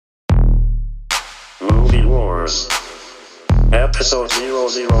Wars. Episode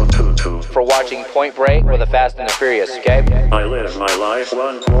 0022. For watching Point Break or The Fast and the Furious, okay? I live my life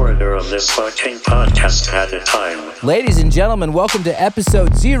one corridor of this fucking podcast at a time. Ladies and gentlemen, welcome to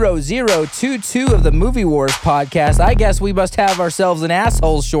episode 0022 of the Movie Wars podcast. I guess we must have ourselves an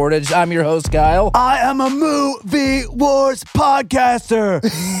asshole shortage. I'm your host, Kyle. I am a Movie Wars podcaster.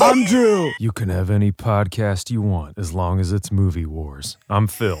 I'm Drew. You can have any podcast you want as long as it's Movie Wars. I'm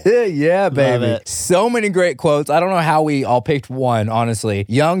Phil. Yeah, baby. Love it. So many great quotes. I don't know how we all picked one, honestly.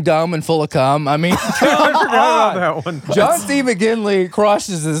 Young, dumb, and full of cum. I mean, come on. That one. John C. McGinley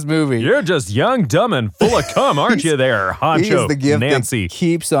crushes this movie. You're just young, dumb, and full of cum, aren't you there, He is Honcho the gift Nancy? that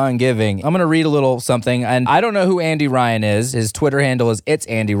keeps on giving. I'm going to read a little something, and I don't know who Andy Ryan is. His Twitter handle is It's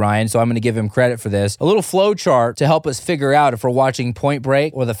Andy Ryan, so I'm going to give him credit for this. A little flow chart to help us figure out if we're watching Point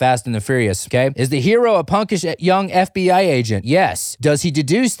Break or The Fast and the Furious, okay? Is the hero a punkish young FBI agent? Yes. Does he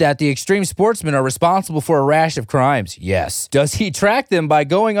deduce that the extreme sportsmen are responsible for a rash of crimes? Yes. Does he track them by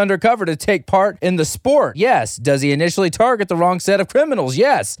going undercover to take part in the sport? Yes. Does he initially target the wrong set of criminals?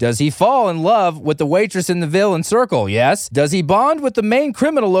 Yes. Does he fall in love with the waitress in the villain circle? Yes. Does he bond with the main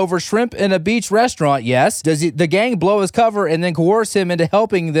criminal over shrimp in a beach restaurant? Yes. Does the gang blow his cover and then coerce him into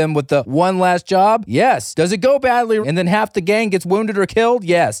helping them with the one last job? Yes. Does it go badly and then half the gang gets wounded or killed?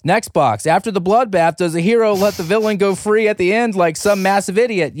 Yes. Next box. After the bloodbath, does the hero let the villain go free at the end like some massive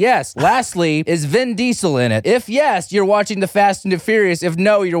idiot? Yes. Lastly, is Vin Diesel in it? If yes, you're watching The Fast and the Furious. If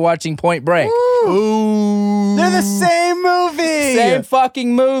no, you're watching Point Break. Ooh. They're the same movie. Same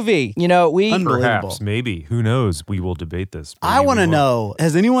fucking movie. You know, Unbelievable. Perhaps, maybe. Who knows? We will debate this. I want to know,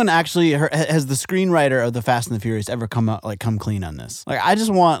 has anyone actually has the screenwriter of The Fast and the Furious ever come clean on this? Like, I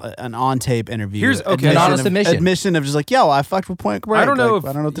just want an on-tape interview. Here's- okay. An honest admission. Admission of just like, yo, I fucked with Point Break. I don't know Like, if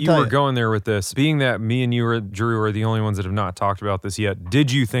I don't know what to you tell were you. going there with this. Being that me and you, or Drew, are the only ones that have not talked about this yet,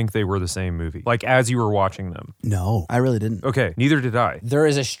 did you think they were the same movie? Like, as you were watching them? No, I really didn't. Okay, neither did I. there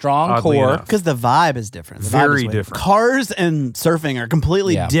is a strong Oddly core. enough. Because the vibe is different. The vibe Very is way different. Cars and surfing are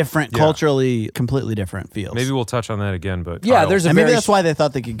completely Yeah. different, Yeah. culturally, completely different feels. Maybe we'll touch on that again, but Yeah, Kyle, there's a and maybe very that's why they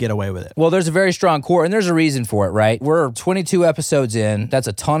thought they could get away with it. Well, there's a very strong core, and there's a reason for it, right? We're 22 episodes in. That's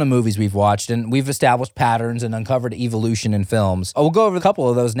a ton of movies we've watched, and we've established patterns and uncovered evolution in films. We'll go over a couple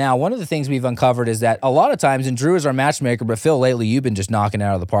of those now. One of the things we've uncovered is that a lot of times, and Drew is our matchmaker, but Phil, lately, you've been just knocking it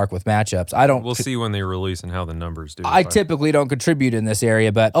out of the park with matchups. we'll see when they release and how the numbers do. I but- typically don't contribute in this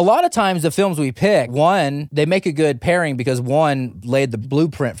area, but a lot of times the films we pick, one, they make a good pairing because one laid the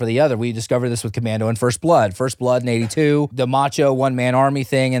blueprint for the other. We discovered this with Commando and First Blood. First Blood in 82, the macho one-man army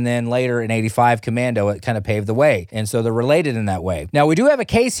thing, and then later in 85, Commando, it kind of paved the way. And so they're related in that way. Now, we do have a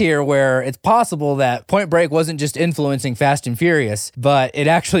case here where it's possible that Point Break wasn't just influencing Fast and Furious, but it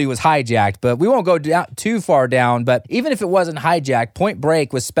actually was hijacked. But we won't go too far down, but even if it wasn't hijacked, Point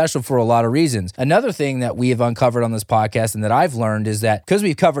Break was special for a lot of reasons. Another thing that we have uncovered on this podcast and that I've learned is that because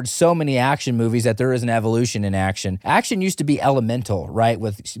we've covered so many action movies that there is an evolution in action. Action used to be elemental, right?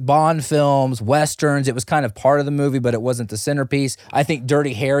 With Bond films, Westerns, it was kind of part of the movie, but it wasn't the centerpiece. I think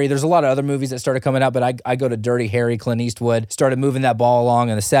Dirty Harry, there's a lot of other movies that started coming out, but I go to Dirty Harry, Clint Eastwood, started moving that ball along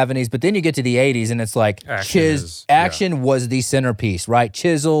in the 70s, but then you get to the 80s and it's like action was the centerpiece, right?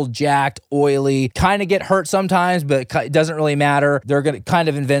 Chiseled, jacked, oily, kind of get hurt sometimes, but it doesn't really matter. They're kind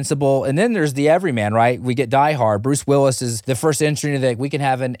of invincible. And then there's the everyman, right? We get Die Hard. Bruce Willis is the first entry into that. We can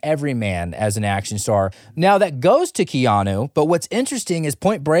have an everyman as an action star. Now that goes to Keanu, but what's interesting is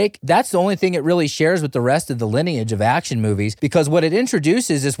Point Break, that's the only thing it really shares with the rest of the lineage of action movies, because what it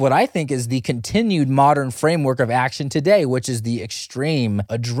introduces is what I think is the continued modern framework of action today, which is the extreme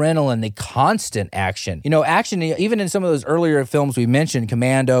adrenaline, the constant action. You know, action, even in some of those earlier films we mentioned,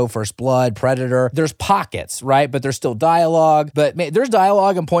 Commando, First Blood, Predator, there's pockets, right? But there's still dialogue. But there's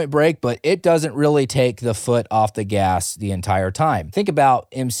dialogue in Point Break, but it doesn't really take the foot off the gas the entire time. Think about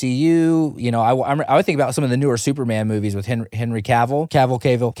MCU, you know, I would think about some of the newer Superman movies with Henry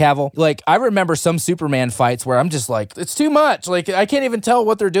Cavill. Like, I remember some Superman fights where I'm just like, it's too much. Like, I can't even tell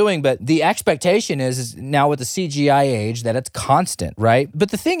what they're doing. But the expectation is now with the CGI age that it's constant, right?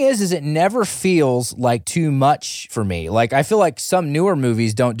 But the thing is it never feels like too much for me. Like, I feel like some newer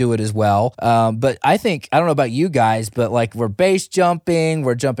movies don't do it as well. But I think, I don't know about you guys, but like we're base jumping,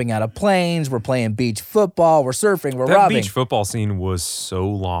 we're jumping out of planes, we're playing beach football, we're surfing, robbing, we're That robbing. beach football scene was so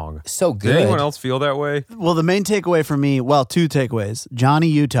long. So good. Did anyone else feel that way? Well, the main takeaway for me, well, two takeaways. Johnny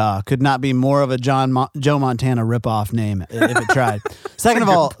Utah could not be more of a Joe Montana ripoff name if it tried. Second of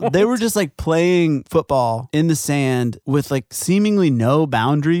all, they were just like playing football in the sand with like seemingly no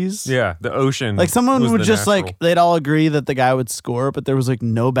boundaries. Yeah, the ocean. Like someone was would the just natural. like, they'd all agree that the guy would score, but there was like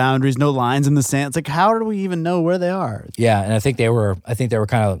no boundaries, no lines in the sand. It's like, how do we even know where they are? Yeah, and I think they were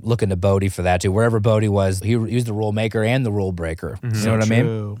kind of looking to Bodie for that too. Wherever Bodie was, he was the rule maker and the rule breaker. You know what I mean?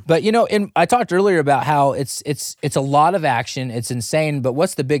 True. But I talked earlier about how it's a lot of action. It's insane. But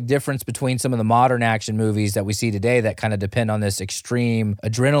what's the big difference between some of the modern action movies that we see today that kind of depend on this extreme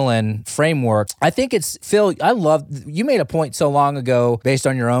adrenaline framework? I think it's Phil. You made a point so long ago based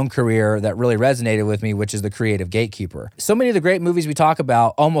on your own career that really resonated with me, which is the creative gatekeeper. So many of the great movies we talk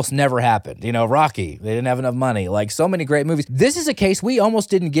about almost never happened. Rocky, they didn't have enough money. Like so many great movies. This is a case we almost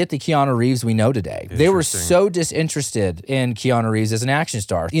didn't get the Keanu Reeves we know today. They were so disinterested in Keanu Reeves as an action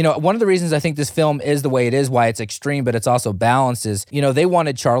star. One of the reasons I think this film is the way it is, why it's extreme, but it's also balanced is, they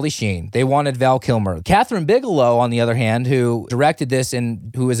wanted Charlie Sheen. They wanted Val Kilmer. Catherine Bigelow, on the other hand, who directed this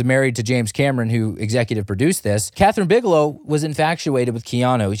and who is married to James Cameron, who executive produced this, Catherine Bigelow was infatuated with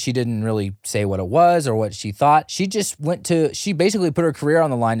Keanu. She didn't really say what it was or what she thought. She basically put her career on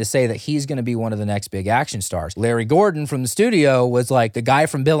the line to say that he's going to be one of the next big action stars. Larry Gordon from the studio was like the guy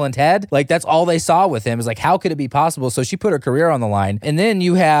from Bill and Ted. Like that's all they saw with him is like, how could it be possible? So she put her career on the line. And then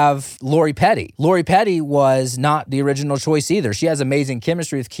you have Lori Petty. Lori Petty was not the original choice either. She has amazing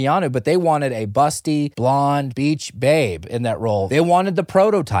chemistry with Keanu, but they wanted a busty, blonde, beach babe in that role. They wanted the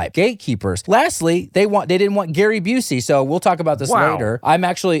prototype. Gatekeepers. Lastly, they didn't want Gary Busey. So we'll talk about this later.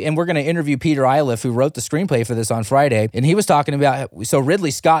 And we're going to interview Peter Iliff, who wrote the screenplay for this on Friday. And he was talking about, so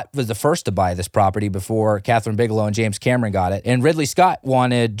Ridley Scott was the first to buy this property before Catherine Bigelow and James Cameron got it. And Ridley Scott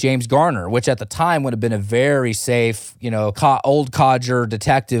wanted James Garner, which at the time would have been a very safe, old codger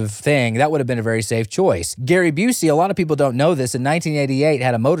detective thing. That would have been a very safe choice. Gary Busey, a lot of people don't know this, in 1988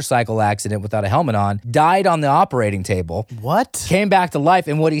 had a motorcycle accident without a helmet on, died on the operating table. What? Came back to life.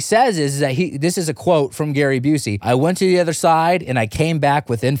 And what he says is that this is a quote from Gary Busey. I went to the other side and I came back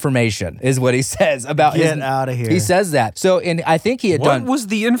with information, is what he says about Get out of here. He says that. So, and I think he had done What was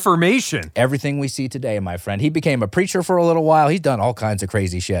the information? everything we see today, my friend. He became a preacher for a little while. He's done all kinds of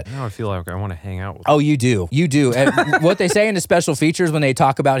crazy shit. Now I feel like I want to hang out with Oh, you do. You do. And what they say in the special features when they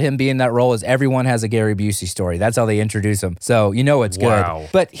talk about him being that role is everyone has a Gary Busey story. That's how they introduce him. So it's Wow. good.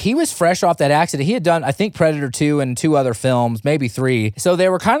 But he was fresh off that accident. He had done, I think, Predator 2 and 2 other films, maybe 3. So they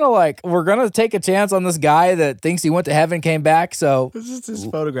were kind of like, we're going to take a chance on this guy that thinks he went to heaven, came back. So This is his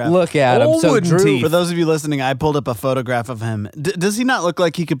photograph. look at him. Oh, So wouldn't Drew, he? For those of you listening, I pulled up a photograph of him. Does he not look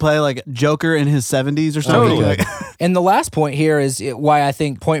like he could play like Joker in his 70s or something? Totally. Like, and the last point here is why I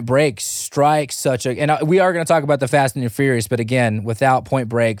think Point Break strikes such a, and we are going to talk about the Fast and the Furious, but again, without Point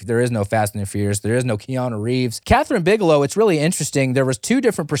Break, there is no Fast and the Furious. There is no Keanu Reeves. Catherine Bigelow, it's really interesting. There was 2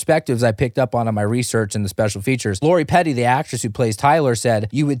 different perspectives I picked up on in my research in the special features. Lori Petty, the actress who plays Tyler, said,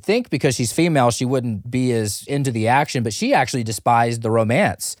 you would think because she's female, she wouldn't be as into the action, but she actually despised the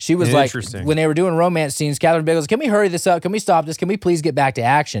romance. She was like, Interesting. when they were doing romance scenes, Catherine Bigelow, can we hurry this up? Can we stop this? Can we please get back to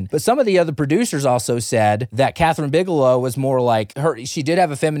action? But some of the other producers also said that Catherine Bigelow was more like her. She did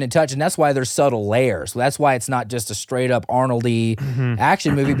have a feminine touch, and that's why there's subtle layers. That's why it's not just a straight up Arnold-y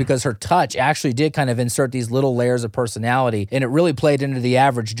action movie, because her touch actually did kind of insert these little layers of personality, and it really played into the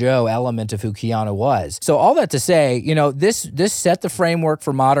average Joe element of who Keanu was. So all that to say, this set the framework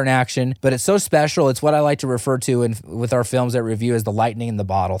for modern action, but it's so special. It's what I like to refer to with our films that review as the lightning in the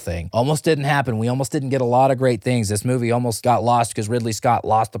bottle thing. Almost didn't happen. We almost didn't get a lot of great things. This movie almost got lost because Ridley Scott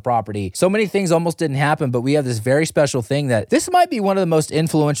lost the property. So many things almost didn't happen, but we have this very special thing that this might be one of the most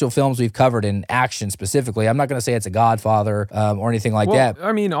influential films we've covered in action specifically. I'm not going to say it's a Godfather or anything like that.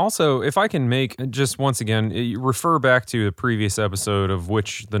 I mean, also, if I can make, just once again, refer back to the previous episode of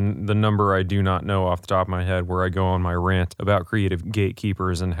which the number I do not know off the top of my head, where I go on my rant about creative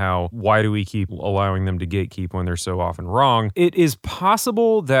gatekeepers and why do we keep allowing them to gatekeep when they're so often wrong. It is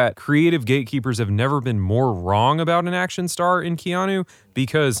possible that creative gatekeepers have never been more wrong about an action star in Keanu,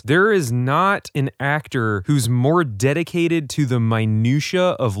 because there is not an actor who's more dedicated to the minutia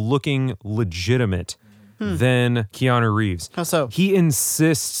of looking legitimate than Keanu Reeves. How so? He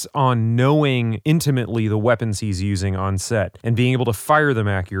insists on knowing intimately the weapons he's using on set and being able to fire them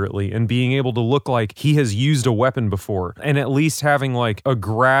accurately and being able to look like he has used a weapon before, and at least having like a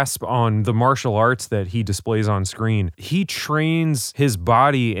grasp on the martial arts that he displays on screen. He trains his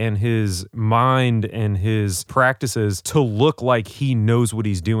body and his mind and his practices to look like he knows what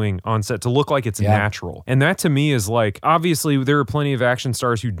he's doing on set, to look like it's natural. And that to me is like, obviously there are plenty of action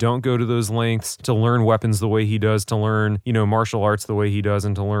stars who don't go to those lengths to learn weapons weapons the way he does, to learn, martial arts the way he does,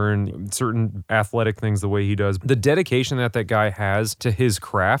 and to learn certain athletic things the way he does. The dedication that guy has to his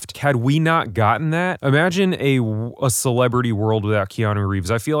craft. Had we not gotten that, imagine a celebrity world without Keanu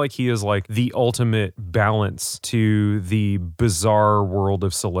Reeves. I feel like he is like the ultimate balance to the bizarre world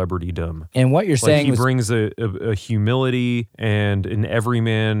of celebritydom. And what you're saying he brings a humility and an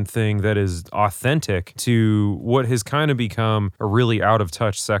everyman thing that is authentic to what has kind of become a really out of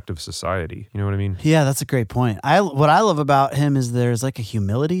touch sect of society. You know what I mean? Yeah, that's a great point. What I love about him is there's like a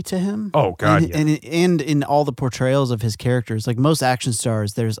humility to him. Oh God, and in all the portrayals of his characters, like most action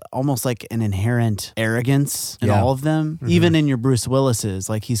stars, there's almost like an inherent arrogance in all of them. Mm-hmm. Even in your Bruce Willis's,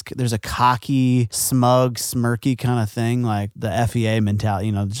 like there's a cocky, smug, smirky kind of thing, like the FEA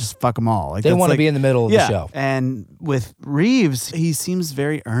mentality. Just fuck them all. Like they want to be in the middle of the show. And with Reeves, he seems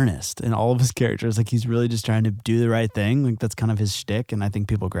very earnest in all of his characters. Like he's really just trying to do the right thing. Like that's kind of his shtick, and I think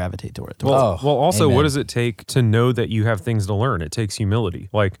people gravitate toward it. Well, also, amen. What does it take to know that you have things to learn? It takes humility.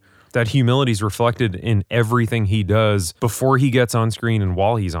 Like, that humility is reflected in everything he does before he gets on screen and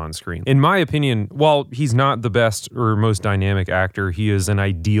while he's on screen. In my opinion, while he's not the best or most dynamic actor, he is an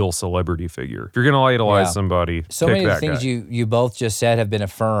ideal celebrity figure. If you're going to idolize somebody, so pick many of the that things guy. you both just said have been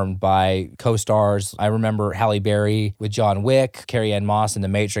affirmed by co-stars. I remember Halle Berry with John Wick, Carrie-Anne Moss in The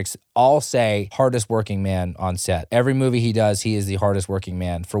Matrix, all say hardest working man on set. Every movie he does, he is the hardest working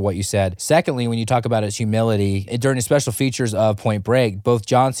man, for what you said. Secondly, when you talk about his humility, during the special features of Point Break, both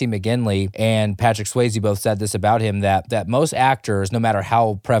John C. McGinley and Patrick Swayze both said this about him, that most actors, no matter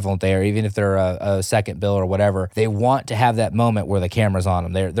how prevalent they are, even if they're a second bill or whatever, they want to have that moment where the camera's on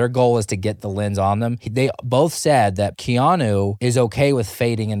them. Their goal is to get the lens on them. They both said that Keanu is okay with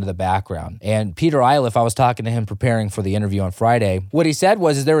fading into the background. And Peter Iliff, I was talking to him preparing for the interview on Friday, what he said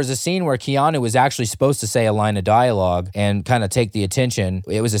was there was a scene where Keanu was actually supposed to say a line of dialogue and kind of take the attention.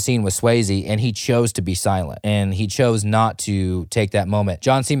 It was a scene with Swayze, and he chose to be silent, and he chose not to take that moment.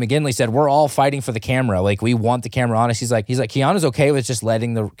 John C. McGinley said, we're all fighting for the camera. Like, we want the camera on us. He's like, Keanu's okay with just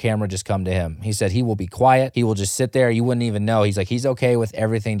letting the camera just come to him. He said he will be quiet. He will just sit there. You wouldn't even know. He's like, he's okay with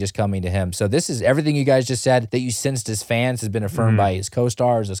everything just coming to him. So this is everything you guys just said that you sensed as fans has been affirmed by his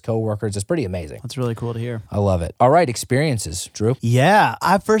co-stars, his co-workers. It's pretty amazing. That's really cool to hear. I love it. All right, experiences, Drew. Yeah,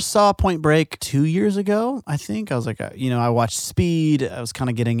 I first saw Point Break 2 years ago, I think. I was like, I watched Speed. I was kind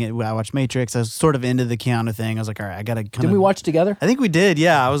of getting it. I watched Matrix. I was sort of into the Keanu thing. I was like, all right, I got to kind of... Didn't we watch it together? I think we did,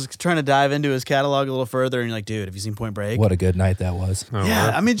 yeah. I was trying to dive into his catalog a little further, and you're like, dude, have you seen Point Break? What a good night that was. Oh,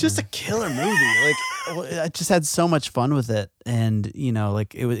 yeah, I mean, just a killer movie. Like, I just had so much fun with it. And,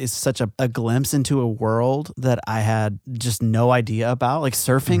 it's such a glimpse into a world that I had just no idea about. Like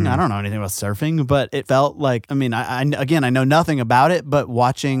surfing, I don't know anything about surfing, but it felt like, I know nothing about it, but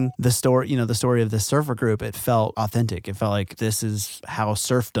watching the story, the story of this surfer group, it felt authentic. It felt like this is how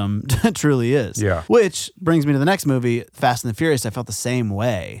surfdom truly is. Yeah. Which brings me to the next movie, Fast and the Furious. I felt the same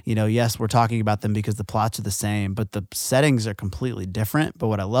way. Yes, we're talking about them because the plots are the same, but the settings are completely different. But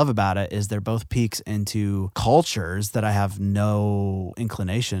what I love about it is they're both peeks into cultures that I have no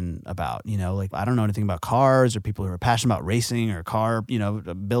inclination about. I don't know anything about cars or people who are passionate about racing or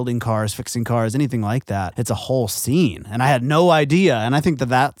building cars, fixing cars, anything like that. It's a whole scene, and I had no idea. And I think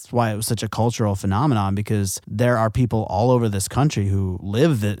that's why it was such a cultural phenomenon, because there are people all over this country who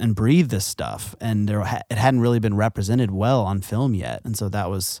live it and breathe this stuff, and it hadn't really been represented well on film yet. And so that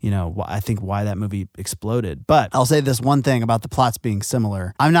was, I think why that movie exploded. But I'll say this one thing about the plots being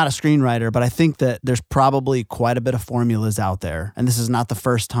similar. I'm not a screenwriter, but I think that there's probably quite a bit of formulas out there. And this is not the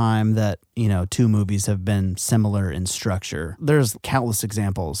first time that, two movies have been similar in structure. There's countless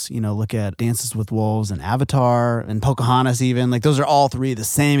examples. Look at Dances with Wolves and Avatar and Pocahontas even. Like, those are all three the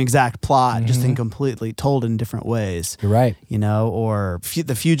same exact plot, just in completely told in different ways. You're right. Or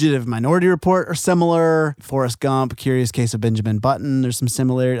The Fugitive, Minority Report are similar. Forrest Gump, Curious Case of Benjamin Button, there's some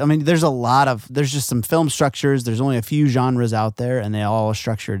similarity. I mean, there's just some film structures. There's only a few genres out there, and they all are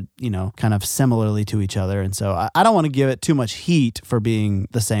structured, kind of similarly to each other. And so I don't want to give it too much heat for being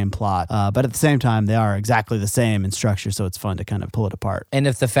the same plot. But at the same time, they are exactly the same in structure, so it's fun to kind of pull it apart. And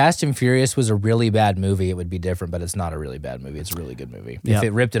if The Fast and Furious was a really bad movie, it would be different, but it's not a really bad movie. It's a really good movie. Yep. If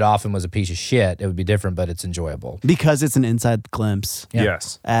it ripped it off and was a piece of shit, it would be different, but it's enjoyable. Because it's an inside glimpse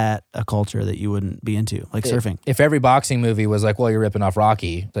Yes. at a culture that you wouldn't be into, like surfing. If every boxing movie was like, well, you're ripping off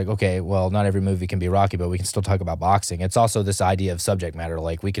Rocky, it's like, okay, well, not every movie can be Rocky, but we can still talk about boxing. It's also this idea of subject matter.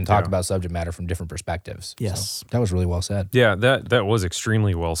 Like, we can talk about subject matter from different perspectives. Yes. So that was really well said. said. Yeah, that was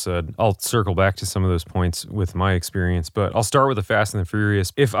extremely well said. I'll circle back to some of those points with my experience, but I'll start with the Fast and the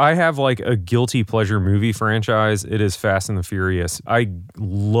Furious. If I have like a guilty pleasure movie franchise, it is Fast and the Furious. I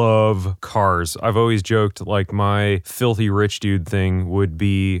love cars. I've always joked like my filthy rich dude thing would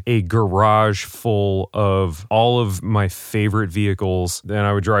be a garage full of all of my favorite vehicles, and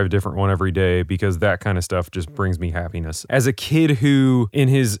I would drive a different one every day because that kind of stuff just brings me happiness. As a kid who in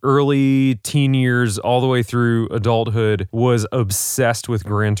his early teen years all the way through adulthood was obsessed with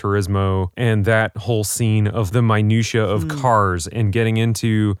Gran Turismo and that whole scene of the minutia of cars and getting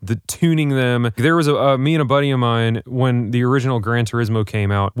into the tuning them. There was me and a buddy of mine when the original Gran Turismo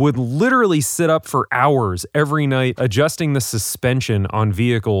came out would literally sit up for hours every night adjusting the suspension on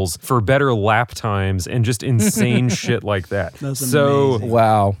vehicles for better lap times and just insane shit like that. That's so amazing.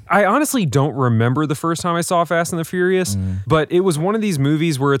 Wow. I honestly don't remember the first time I saw Fast and the Furious, but it was one of these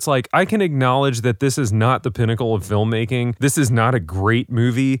movies where it's like, I can acknowledge that this is not the pinnacle of filmmaking. This is not a great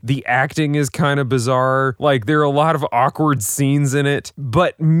movie. The acting is kind of bizarre. Like, there are a lot of awkward scenes in it,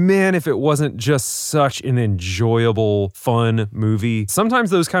 but man, if it wasn't just such an enjoyable, fun movie. Sometimes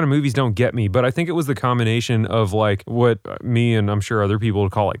those kind of movies don't get me, but I think it was the combination of like what me and I'm sure other people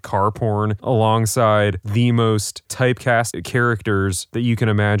would call like car porn alongside the most typecast characters that you can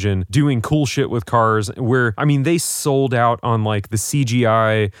imagine doing cool shit with cars where, I mean, they sold out on like the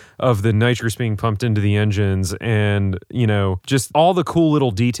CGI of the nitrous being pumped into the engines and, you know, just all the cool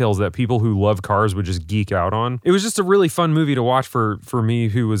little details that people who love cars would just geek out on. It was just a really fun movie to watch for me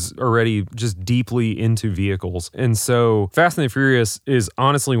who was already just deeply into vehicles. And so Fast and the Furious is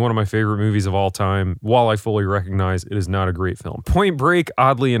honestly one of my favorite movies of all time, while I fully recognize it is not a great film. Point Break,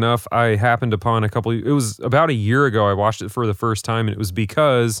 oddly enough, I happened upon it was about a year ago I watched it for the first time, and it was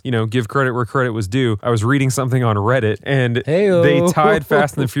because, you know, give credit where credit was due. I was reading something on Reddit and Heyo. they tied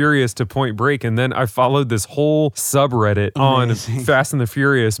Fast and the Furious to Point Break, and then I followed this whole subreddit on Fast and the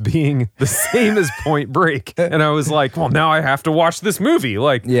Furious being the same as Point Break. And I was like, well, now I have to watch this movie.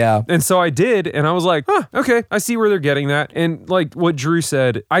 Like, Yeah. And so I did, and I was like, okay, I see where they're getting that. And like what Drew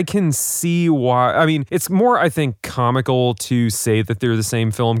said, I can see why. I mean, it's more, I think, comical to say that they're the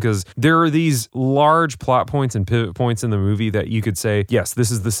same film because there are these large plot points and pivot points in the movie that you could say, yes,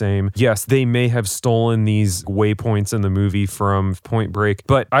 this is the same. Yes, they may have stolen these waypoints in the movie from Point Break,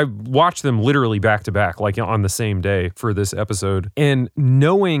 but I watched them literally back to back, like on the same day for this episode. And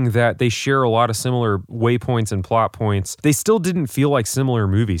knowing that they share a lot of similar waypoints and plot points, they still didn't feel like similar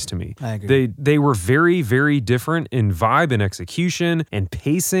movies to me. I agree. They were very, very different in vibe and execution and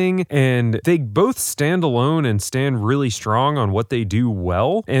pacing, and they both stand alone and stand really strong on what they do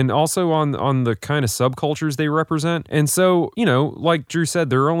well, and also on the kind of subcultures they represent. And so, you know, like Drew said,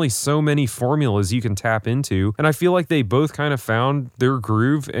 there are only so many formulas you can tap into, and I feel like they both kind of found their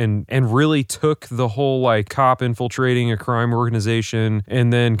groove and really took the whole like cop infiltrating a crime organization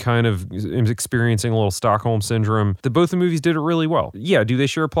and then kind of experiencing a little Stockholm syndrome. Both the movies did it really well. Yeah, do they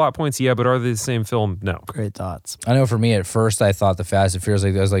share plot points? Yeah, but are they the same film? No. Great thoughts. I know for me at first I thought the Fast and Furious,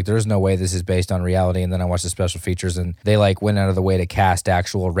 like, I was like, there's no way this is based on reality. And then I watched the special features and they like went out of the way to cast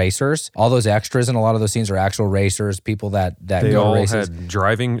actual racers. All those extras in a lot of those scenes are actual racers, people that They go all to races. had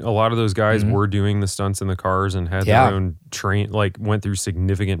driving. A lot of those guys were doing the stunts in the cars and had Yeah. their own like went through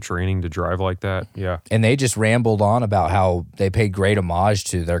significant training to drive like that. Yeah. And they just rambled on about how they paid great homage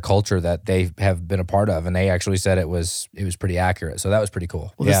to their culture that they have been a part of. And they actually said it was pretty accurate. So that was pretty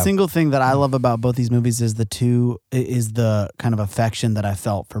cool. Well, the single thing that I love about both these movies is the kind of affection that I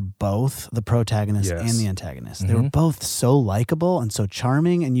felt for both the protagonist Yes. and the antagonist. They were both so likable and so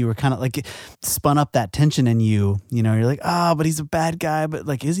charming, and you were kind of like spun up that tension in you. You know, you're like, but he's a bad guy, but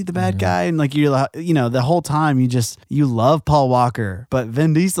like, is he the bad guy? And like, you're, you know, the whole time you love Paul Walker, but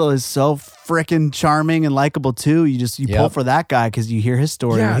Vin Diesel is so freaking charming and likable too. You pull for that guy because you hear his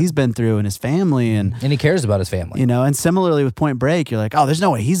story, what he's been through, and his family, and he cares about his family. You know, and similarly with Point Break, you're like, oh, there's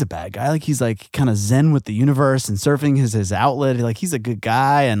no way he's a bad guy. Like, he's like kind of zen with the universe, and surfing is his outlet. Like, he's a good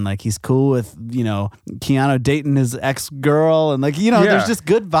guy, and like he's cool with, you know, Keanu dating his ex-girl, and like, you know, there's just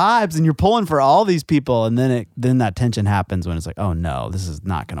good vibes, and you're pulling for all these people, and then that tension happens when it's like, oh no, this is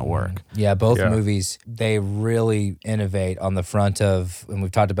not gonna work. Yeah, both movies, they really innovate on the front of, and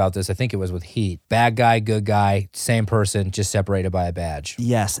we've talked about this, I think it was with Heat. Bad guy, good guy, same person, just separated by a badge.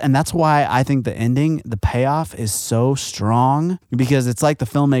 Yes, and that's why I think the ending, the payoff is so strong, because it's like the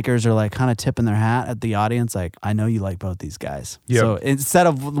filmmakers are like kind of tipping their hat at the audience, like, I know you like both these guys. Yep. So instead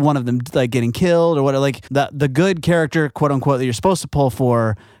of one of them like getting killed or what, like the good character, quote unquote, that you're supposed to pull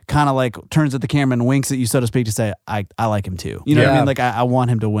for kind of like turns at the camera and winks at you, so to speak, to say, I like him too. You know what I Yeah. mean? Like I want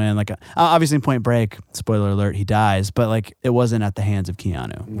him to win. Like obviously in Point Break, spoiler alert, he dies, but like it wasn't at the hands of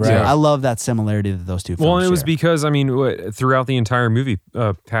Keanu. Right. So Yeah. I love that similarity that those two films Well, and it was share. because, I mean, throughout the entire movie,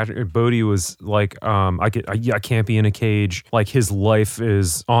 Patrick Bodie was like, I can't be in a cage. Like his life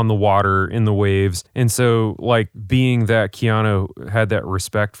is on the water, in the waves. And so like being that Keanu had that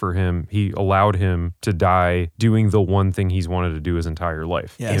respect for him, he allowed him to die doing the one thing he's wanted to do his entire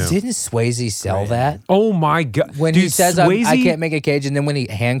life. Yeah. you know? And didn't Swayze sell that? Oh my God. When Dude, he says, Swayze, I can't make a cage, and then when he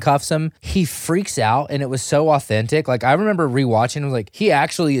handcuffs him, he freaks out, and it was so authentic. Like, I remember rewatching, I was like, he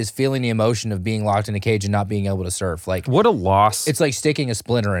actually is feeling the emotion of being locked in a cage and not being able to surf. Like, what a loss. it's like sticking a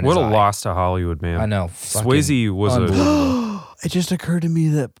splinter in What his a eye. loss to Hollywood, man. I know. Swayze was a unbelievable. It just occurred to me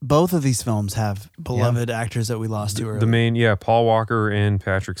that both of these films have beloved actors that we lost to earlier. the main, Paul Walker and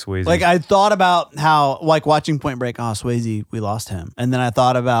Patrick Swayze. Like I thought about how, like watching Point Break, Swayze, we lost him, and then I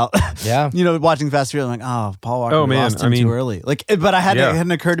thought about, Yeah. watching Fast and Furious, I'm like, Paul Walker, Oh, we man, lost I him mean- too early. Like, but it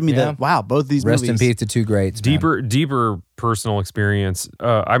hadn't occurred to me Yeah. that wow, both these Rest in movies. peace to two greats. man. deeper personal experience.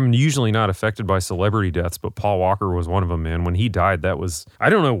 I'm usually not affected by celebrity deaths, but Paul Walker was one of them, man. When he died, that was,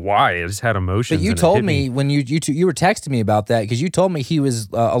 I don't know why, I just had emotions. But you and it told hit me when you were texting me about that, because you told me he was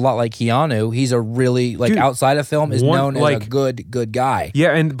a lot like Keanu. He's a really, like, Dude, outside of film is one- known as a like- good guy.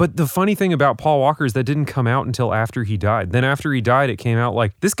 Yeah, but the funny thing about Paul Walker is that didn't come out until after he died. Then after he died, it came out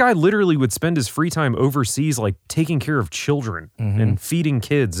like this guy literally would spend his free time overseas, like taking care of children and feeding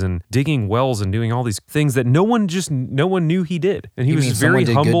kids and digging wells and doing all these things that no one knew he did. And he You was mean very someone did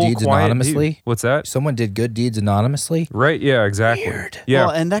good humble, deeds quiet anonymously? dude. What's that? Someone did good deeds anonymously. Right? Yeah, exactly. Weird. Yeah,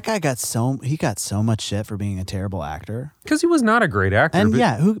 Well, and that guy got so much shit for being a terrible actor. because he was not a great actor.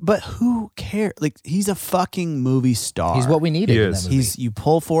 And but who cares? Like he's a fucking movie star. He's what we needed. He in is. that movie. You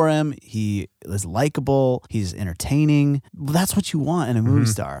pull for him. He is likable. He's entertaining. Well, that's what you want in a movie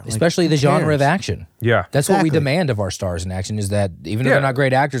star. Like, especially the who genre of cares? action. yeah. That's what we Exactly. demand of our stars in action, is that even if Yeah. they're not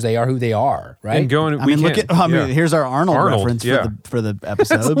great actors, they are who they are, right? And going, I mean, look can't- at. I mean, yeah. here's our Arnold reference yeah. for the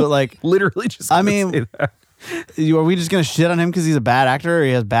episode. But like, literally just. I gonna mean, say that. are we just gonna shit on him because he's a bad actor or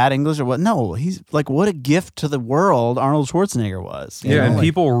he has bad English or what? No, he's like, what a gift to the world Arnold Schwarzenegger was. you Yeah, know? and Like,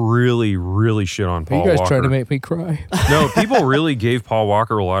 people really shit on Paul Walker. make me cry? No, people really gave Paul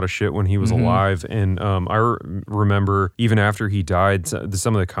Walker a lot of shit when he was Mm-hmm. alive. And remember, even after he died,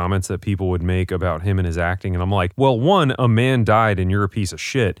 some of the comments that people would make about him and his acting. And I'm like, well, one, a man died and you're a piece of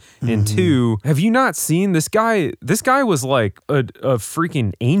shit. And two, have you not seen this guy? This guy was like a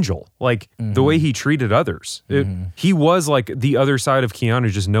freaking angel, like the way he treated others. He was like the other side of Keanu,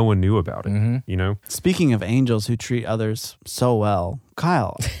 just no one knew about it, you know? speaking of angels who treat others so well,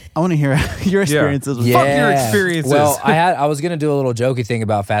 Kyle, I want to hear your experiences with Fuck your experiences. Well, I was gonna do a little jokey thing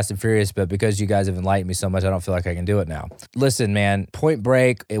about Fast and Furious, but because you guys have enlightened me so much, I don't feel like I can do it now. Listen, man, Point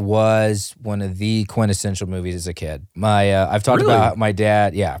Break, it was one of the quintessential movies as a kid. I've talked Really? about my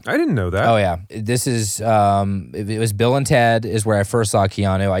dad. Yeah. I didn't know that. Oh yeah, this is it was Bill and Ted is where I first saw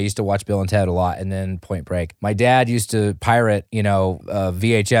Keanu. I used to watch Bill and Ted a lot, and then Point Break. My dad used to pirate,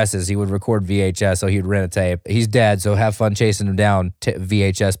 VHSs. He would record VHS, so he'd rent a tape. He's dead, so have fun chasing him down.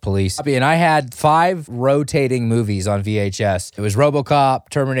 VHS police. And I had 5 rotating movies on VHS. It was RoboCop,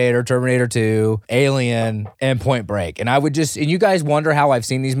 Terminator, Terminator 2, Alien, and Point Break. And I would and you guys wonder how I've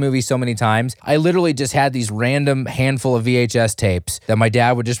seen these movies so many times. I literally just had these random handful of VHS tapes that my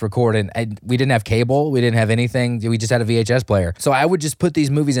dad would just record, and we didn't have cable. We didn't have anything. We just had a VHS player. So I would just put these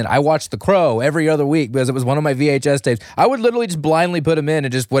movies in. I watched The Crow every other week because it was one of my VHS tapes. I would literally just blindly put them in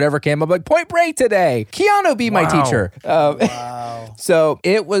and just whatever came up, like Point Break today. Keanu be my Wow. teacher. So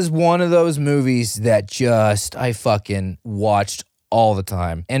it was one of those movies that I fucking watched all the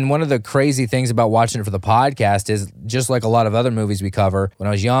time. And one of the crazy things about watching it for the podcast is, just like a lot of other movies we cover, when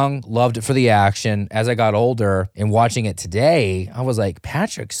I was young, loved it for the action. As I got older and watching it today, I was like,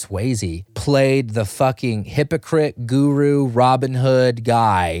 Patrick Swayze played the fucking hypocrite guru Robin Hood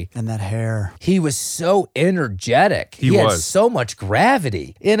guy. and that hair. He was so energetic. He had was. so much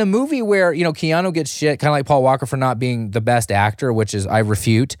gravity. In a movie where, Keanu gets shit, kind of like Paul Walker for not being the best actor, which is I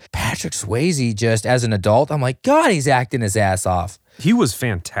refute. Patrick Swayze, just as an adult, I'm like, God, he's acting his ass off. He was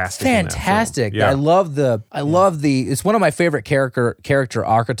fantastic. in that film. Fantastic. Yeah. I love it's one of my favorite character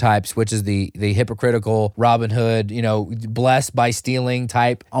archetypes, which is the hypocritical Robin Hood, blessed by stealing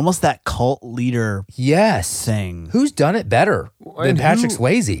type. Almost that cult leader Yes. thing. Who's done it better than And Patrick who-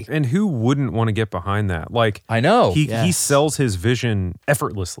 Swayze? And who wouldn't want to get behind that? Like, I know. he Yes. sells his vision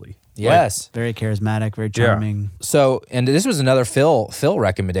effortlessly. Yes. Very charismatic, very charming. So, and this was another Phil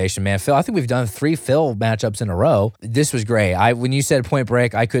recommendation, man. Phil, I think we've done 3 Phil matchups in a row. This was great. When you said Point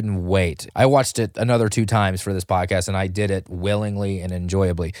Break, I couldn't wait. I watched it another 2 times for this podcast, and I did it willingly and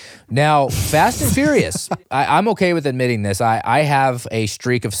enjoyably. Now, Fast and Furious, I'm okay with admitting this. I have a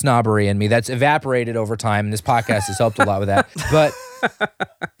streak of snobbery in me that's evaporated over time, and this podcast has helped a lot with that. But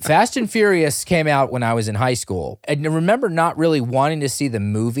Fast and Furious came out when I was in high school. And I remember not really wanting to see the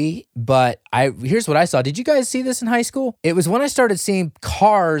movie, but here's what I saw. Did you guys see this in high school? It was when I started seeing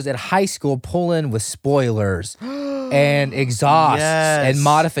cars at high school pull in with spoilers and exhausts and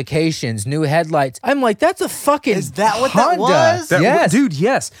modifications, new headlights. I'm like, that's a fucking Is that what Honda. that was? Yes. Dude,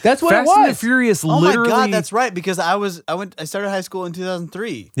 yes. That's what it Fast was. and the Furious Oh literally... my God, that's right. Because I started high school in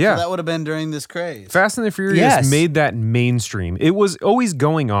 2003. Yeah. So that would have been during this craze. Fast and the Furious Yes. made that mainstream. It was always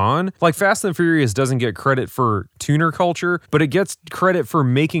going on. Like Fast and the Furious doesn't get credit for tuner culture, but it gets credit for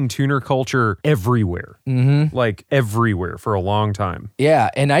making tuner culture everywhere. Mm-hmm. Like everywhere for a long time. Yeah,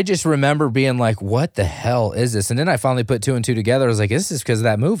 and I just remember being like, what the hell is this? And then I finally put 2 and 2 together. I was like, this is because of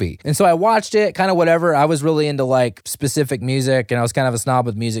that movie. And so I watched it, kind of whatever. I was really into like specific music, and I was kind of a snob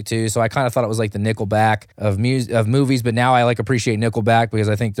with music too. So I kind of thought it was like the Nickelback of movies, but now I like appreciate Nickelback because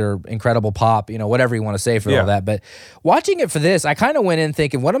I think they're incredible pop, whatever you want to say for all that. But watching it for this, I kind of went in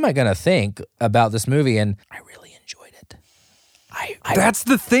thinking, what am I going to think about this movie? And I really enjoyed it. That's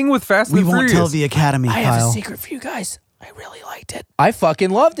the thing with Fast and We the won't Furious. tell the Academy, I Kyle. have a secret for you guys. I really liked it. I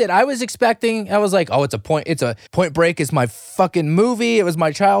fucking loved it. I was like, oh, it's a Point Break is my fucking movie. It was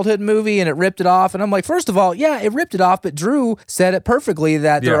my childhood movie, and it ripped it off. And I'm like, first of all, yeah, it ripped it off, but Drew said it perfectly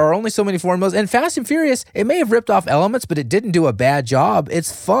that there are only so many formulas. And Fast and Furious, it may have ripped off elements, but it didn't do a bad job.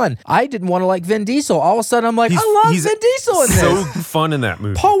 It's fun. I didn't want to like Vin Diesel. All of a sudden, I'm like, I love Vin Diesel in this. So fun in that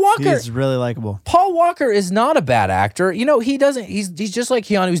movie. Paul Walker. He's really likable. Paul Walker is not a bad actor. He's just like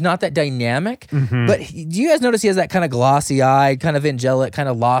Keanu. He's not that dynamic. But do you guys notice he has that kind of glossy-eyed, kind of angelic, kind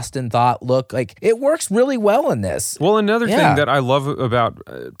of lost in thought look? Like, it works really well in this. Well, another thing that I love about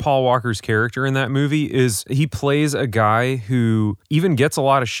Paul Walker's character in that movie is he plays a guy who even gets a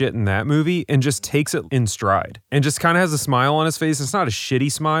lot of shit in that movie and just takes it in stride and just kind of has a smile on his face. It's not a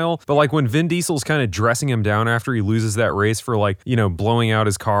shitty smile, but like when Vin Diesel's kind of dressing him down after he loses that race for like, blowing out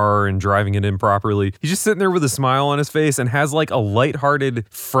his car and driving it improperly, he's just sitting there with a smile on his face and has like a lighthearted,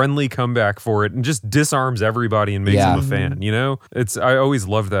 friendly comeback for it and just disarms everybody and makes him a fan, I always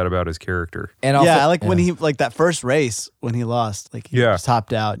loved that about his character. And also, I like when he, like that first race when he lost, like he just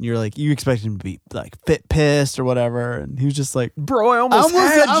topped out and you're like, you expect him to be like pissed or whatever. And he was just like, bro, I almost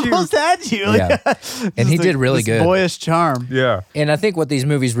had you. Like, and he did really good. Boyish charm. Yeah. And I think what these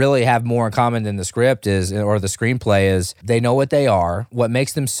movies really have more in common than the script or the screenplay is they know what they are. What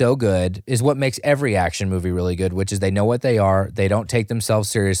makes them so good is what makes every action movie really good, which is they know what they are. They don't take themselves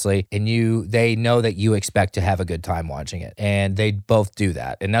seriously, and they know that you expect to have a good time watching it. And they both do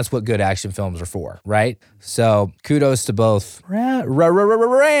that. And that's what good action films are for, right? So kudos to both randos.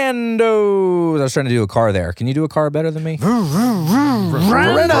 I was trying to do a car there. Can you do a car better than me?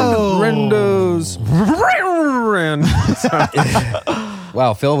 Randos.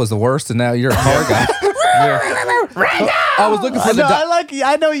 Wow, Phil was the worst, and now you're a car guy. I was looking for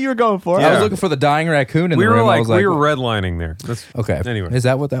I know what you were going for. I was looking for the dying raccoon in the room. We were redlining there. Okay. Anyway. Is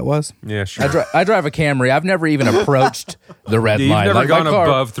that what that was? Yeah, sure. I drive a Camry. I've never even approached the red You've line. never Like, gone my car-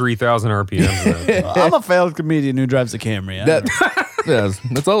 above 3,000 RPM. I'm a failed comedian who drives a Camry. Yes,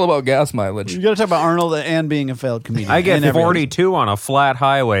 it's all about gas mileage. You got to talk about Arnold and being a failed comedian. I get And everything. 42 on a flat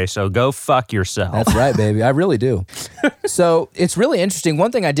highway, so go fuck yourself. That's right, baby. I really do. So it's really interesting.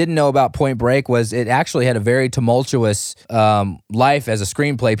 One thing I didn't know about Point Break was it actually had a very tumultuous life as a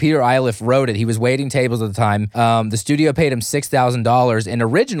screenplay. Peter Iliff wrote it. He was waiting tables at the time. The studio paid him $6,000, and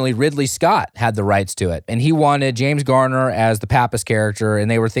originally Ridley Scott had the rights to it. And he wanted James Garner as the Pappas character,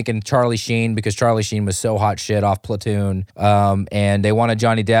 and they were thinking Charlie Sheen because Charlie Sheen was so hot shit off Platoon. And they wanted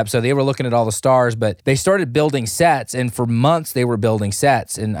Johnny Depp. So they were looking at all the stars, but they started building sets, and for months they were building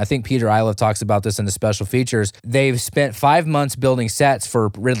sets. And I think Peter Iliff talks about this in the special features. They've spent 5 months building sets for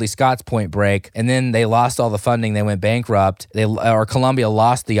Ridley Scott's Point Break, and then they lost all the funding. They went bankrupt. Columbia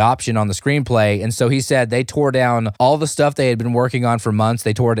lost the option on the screenplay, and so he said they tore down all the stuff they had been working on for months.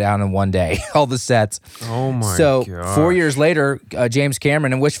 They tore it down in one day, all the sets. Oh my So gosh. 4 years later, James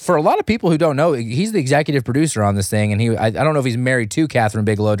Cameron, and which for a lot of people who don't know, he's the executive producer on this thing, and I don't know if he's married to Catherine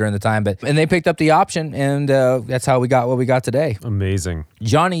Bigelow during the time, and they picked up the option, and that's how we got what we got today. Amazing.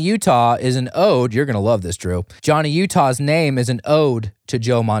 Johnny Utah is an ode. You're going to love this, Drew. Johnny Utah's name is an ode to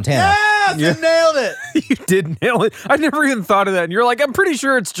Joe Montana. Yes, you nailed it. You did nail it. I never even thought of that. And you're like, I'm pretty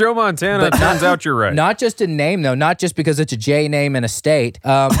sure it's Joe Montana. It turns out you're right. Not just a name, though. Not just because it's a J name in a state.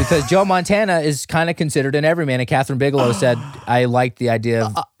 Because Joe Montana is kind of considered an everyman. And Catherine Bigelow said, I like the idea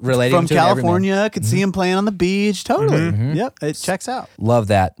of relating From to an everyman. California, could see him playing on the beach. Totally. Yep, it checks out. Love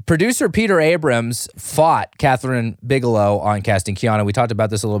that. Producer Peter Abrams fought Catherine Bigelow on casting Keanu. We talked about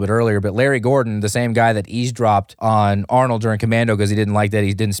this a little bit earlier, but Larry Gordon, the same guy that eavesdropped on Arnold during Commando because he didn't like that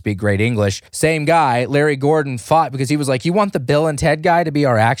he didn't speak great English, same guy, Larry Gordon fought because he was like, you want the Bill and Ted guy to be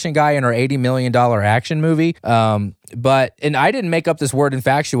our action guy in our $80 million action movie? And I didn't make up this word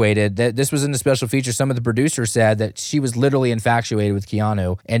infatuated. That this was in the special feature. Some of the producers said that she was literally infatuated with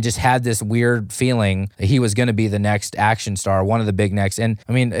Keanu and just had this weird feeling that he was going to be the next action star, one of the big next. And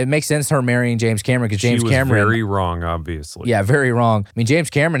I mean, it makes sense her marrying James Cameron because James she was Cameron very wrong, obviously. Yeah, very wrong. I mean, James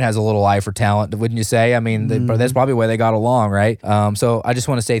Cameron has a little eye for talent, wouldn't you say? I mean, that's probably why they got along, right? So I just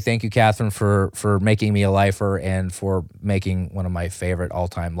want to say thank you, Catherine, for making me a lifer and for making one of my favorite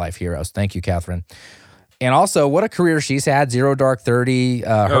all-time life heroes. Thank you, Catherine. And also, what a career she's had. Zero Dark 30,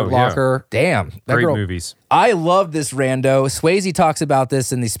 Hurt Locker. Damn. That Great girl, movies. I love this rando. Swayze talks about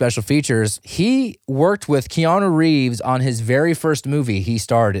this in these special features. He worked with Keanu Reeves on his very first movie he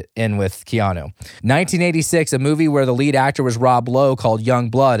starred in with Keanu. 1986, a movie where the lead actor was Rob Lowe called Young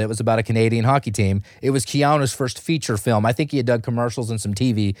Blood. It was about a Canadian hockey team. It was Keanu's first feature film. I think he had done commercials and some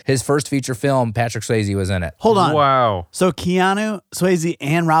TV. His first feature film, Patrick Swayze was in it. Hold on. Wow. So Keanu, Swayze,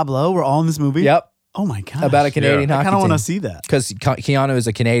 and Rob Lowe were all in this movie? Yep. Oh my gosh. About a Canadian hockey I kind of team. want to see that. Because Keanu is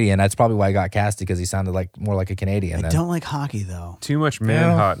a Canadian. That's probably why I got casted, because he sounded more like a Canadian. I then. don't like hockey though. Too much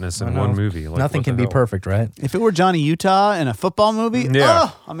man hotness in one movie. Like, Nothing what can the be hell? perfect, right? If it were Johnny Utah in a football movie,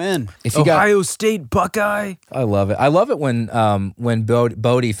 I'm in. If you got, Ohio State Buckeye. I love it. I love it when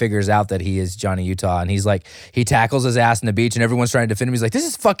Bodie figures out that he is Johnny Utah, and he's like, he tackles his ass in the beach, and everyone's trying to defend him. He's like, this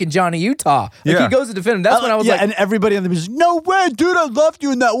is fucking Johnny Utah. Like, Yeah. he goes to defend him. That's when I was like, and everybody on the beach is like, no way, dude, I loved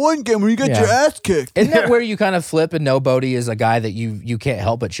you in that one game where you got Yeah. your ass kicked. isn't that where you kind of flip and know Bodie is a guy that you can't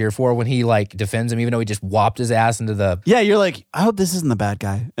help but cheer for when he like defends him, even though he just whopped his ass into the. Yeah, you're like, I hope this isn't the bad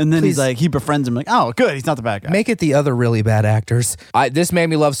guy. And then he's Please. like, he befriends him, like, oh, good, he's not the bad guy. Make it the other really bad actors. This made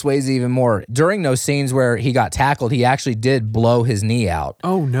me love Swayze even more. During those scenes where he got tackled, he actually did blow his knee out.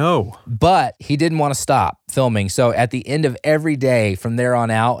 Oh no. But he didn't want to stop filming. So at the end of every day from there on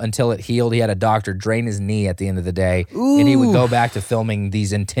out until it healed, he had a doctor drain his knee at the end of the day. And he would go back to filming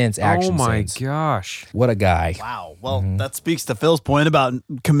these intense action Oh my scenes. gosh. What a guy. Wow. Well, that speaks to Phil's point about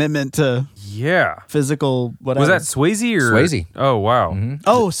commitment to Yeah. physical whatever. Was that Swayze or Swayze. Oh wow.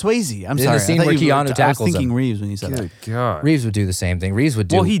 Oh, Swayze. I'm In the sorry. scene I thought where you were- Keanu I tackles was thinking him. Reeves when you said that. Good God. Reeves would do the same thing. Reeves would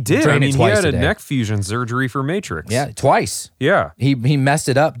do. Well, he did. drain I it mean, he twice had a day. neck fusion surgery for Matrix. Yeah, twice. Yeah. He messed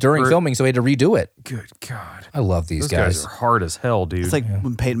it up during filming, so he had to redo it. Good God. I love these Those guys guys. are hard as hell, dude. It's like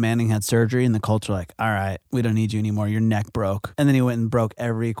when Peyton Manning had surgery and the Colts were like, all right, we don't need you anymore. Your neck broke. And then he went and broke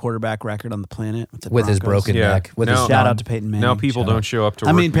every quarterback record on the planet with, the With his Broncos. broken Yeah. neck. With Now- his Shout thumb. out to Peyton Manning. now people don't show up to I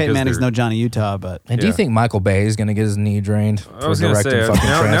work. mean, Peyton because Manning's they're- no Johnny Utah, but And do you Yeah. think Michael Bay is going to get his knee drained I was for going to directing say, fucking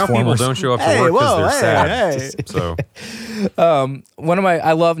now people Transformers? don't show up to Hey, work because whoa, they're hey, sad. So,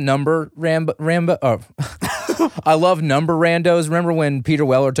 I love number Rambo. Oh. I love number randos. Remember when Peter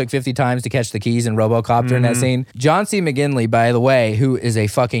Weller took 50 times to catch the keys in RoboCopter in that scene? John C. McGinley, by the way, who is a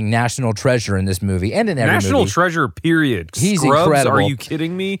fucking national treasure in this movie and in every national movie. treasure, period. He's Scrubs, incredible. Are you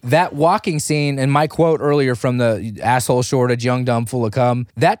kidding me? That walking scene and my quote earlier from the asshole shortage, young, dumb, full of cum,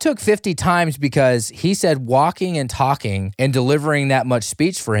 that took 50 times because he said walking and talking and delivering that much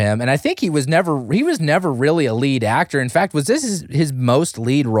speech for him. And I think he was never really a lead actor. In fact, was this his most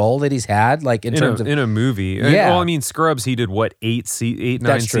lead role that he's had? Like in terms of in a movie. Yeah. Well, I mean, Scrubs, he did what, 9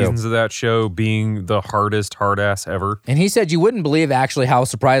 That's true. seasons of that show, being the hardest hard ass ever. And he said you wouldn't believe actually how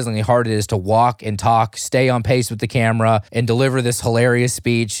surprisingly hard it is to walk and talk, stay on pace with the camera, and deliver this hilarious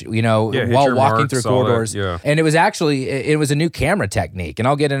speech, Yeah, hit while your walking marks, through all that, corridors. yeah. And it was actually, it was a new camera technique. And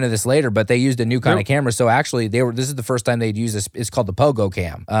I'll get into this later, but they used a new kind of camera. So actually, this is the first time they'd use this. It's called the Pogo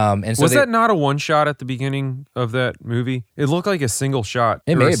Cam. And so Was that not a one shot at the beginning of that movie? It looked like a single shot.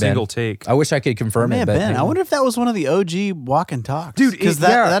 It or may a have been. single take. I wish I could confirm may it, have but been. I wonder if that was one of the OG walk and talks. Dude, because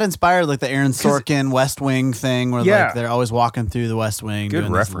yeah. that inspired like the Aaron Sorkin West Wing thing where Yeah. like they're always walking through the West Wing Good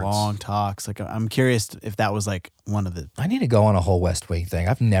doing reference. these long talks. Like I'm curious if that was like one of the. I need to go on a whole West Wing thing.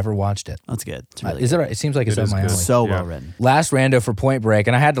 I've never watched it. That's good. It's really Is it? Right? It seems like it's It up is my good. alley. so Yeah. well written. Last rando for Point Break,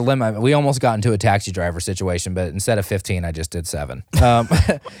 and I had to limit. We almost got into a taxi driver situation, but instead of 15, I just did 7.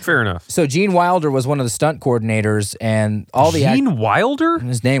 Fair enough. So Gene Wilder was one of the stunt coordinators, and all the Gene Wilder?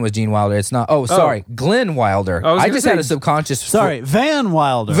 his name was Gene Wilder. It's not. Oh, sorry, Glenn Wilder. I was I gonna just had say- a subconscious. Sorry, Van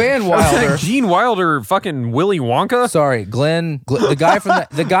Wilder. Van I was Wilder. like, Gene Wilder, fucking Willy Wonka? Sorry, Glenn, the guy from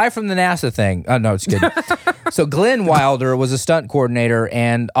the guy from the NASA thing. Oh no, it's good. So Glenn Wilder was a stunt coordinator,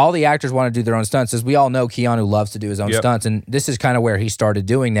 and all the actors want to do their own stunts. As we all know, Keanu loves to do his own Yep. stunts, and this is kind of where he started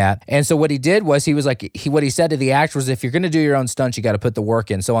doing that. And so what he did was he was like, what he said to the actors was, if you're going to do your own stunts, you got to put the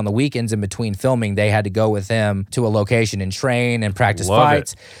work in. So on the weekends in between filming, they had to go with him to a location and train and practice Love it.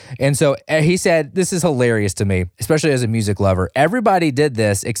 fights. And so he said, this is hilarious to me, especially as a music lover. Everybody did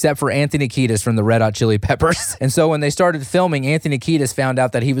this except for Anthony Kiedis from the Red Hot Chili Peppers. And so when they started filming, Anthony Kiedis found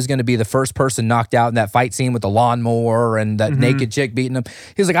out that he was going to be the first person knocked out in that fight scene with the lawnmower and that naked chick beating him.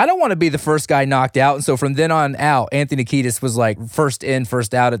 He was like, I don't want to be the first guy knocked out. And so from then on out, Anthony Kiedis was like first in,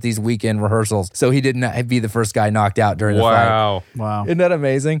 first out at these weekend rehearsals. So he didn't be the first guy knocked out during the fight. Wow. Wow. Isn't that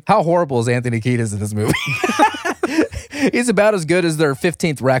amazing? How horrible is Anthony Kiedis in this movie? He's about as good as their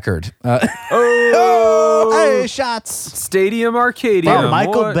 15th record. Hey, shots. Stadium Arcadium. Oh,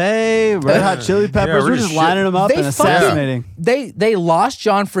 Michael What? Bay, Red Hot Chili Peppers. we're we're just just lining them up They and fucking- assassinating. They lost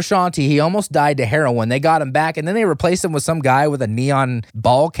John Frusciante. He almost died to heroin. They got him back, and then they replaced him with some guy with a neon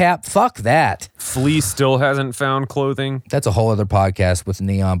ball cap. Fuck that. Flea still hasn't found clothing. That's a whole other podcast with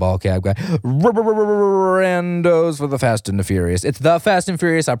neon ball cap guy. Randos for the Fast and the Furious. It's the Fast and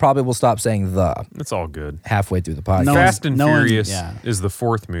Furious. I probably will stop saying the It's all good. halfway through the podcast. No Fast and no one- Furious yeah. is the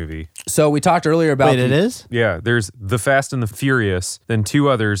 4th movie. So we talked earlier about Wait, it is? Yeah, there's The Fast and the Furious, then 2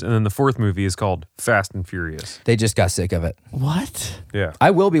 others, and then the 4th movie is called Fast and Furious. They just got sick of it. What? Yeah.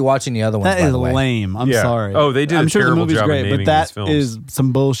 I will be watching the other ones. That by is the way. lame. I'm Yeah. sorry. Oh, they did I'm a sure the terrible movie's job of great, naming but that these films. is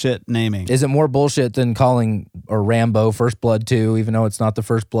some bullshit naming. Is it more bullshit than calling or Rambo First Blood 2, even though it's not the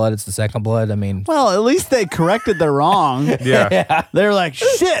First Blood, it's the Second Blood? I mean, Well, at least they corrected their wrong. Yeah. They're like,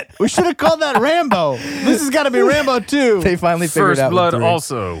 shit, we should have called that Rambo. This has got to be Rambo 2. they finally figured First out. with Blood 3.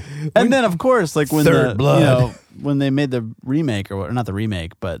 also. And then, of course, like when Third the Blood. you know, when they made the remake or not the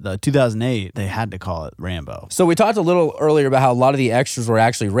remake, but the 2008, they had to call it Rambo. So we talked a little earlier about how a lot of the extras were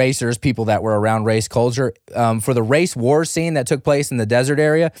actually racers, people that were around race culture. For the race war scene that took place in the desert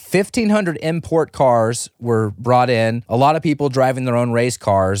area, 1,500 import cars were brought in. A lot of people driving their own race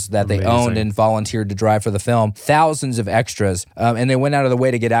cars that they Amazing. owned and volunteered to drive for the film. Thousands of extras. And they went out of the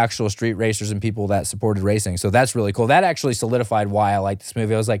way to get actual street racers and people that supported racing. So that's really cool. That actually solidified why I like this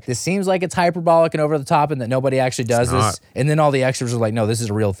movie. I was like, this seems like it's hyperbolic and over the top and that nobody actually does not. this. And then all the extras were like, no, this is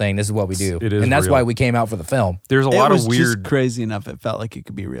a real thing. This is what we do. It is and that's real. why we came out for the film. There's a It lot was of weird just crazy enough. It felt like it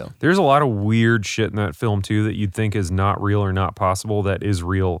could be real. There's a lot of weird shit in that film too that you'd think is not real or not possible that is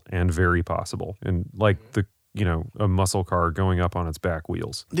real and very possible. And like a muscle car going up on its back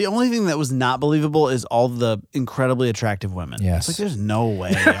wheels. The only thing that was not believable is all the incredibly attractive women. Yes. It's like, there's no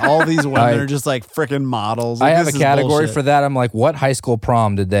way. All these women are just like freaking models. I Like, have this a is category bullshit. for that. I'm like, what high school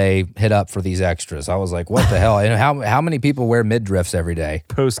prom did they hit up for these extras? I was like, what the hell? And how many people wear midriffs every day?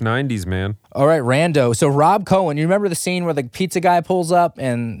 Post 90s, man. All right, Rando. So Rob Cohen, you remember the scene where the pizza guy pulls up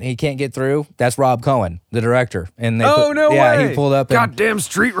and he can't get through? That's Rob Cohen, the director. And they way. he pulled up. And Goddamn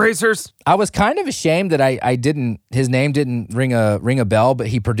street racers. I was kind of ashamed that his name didn't ring a bell, but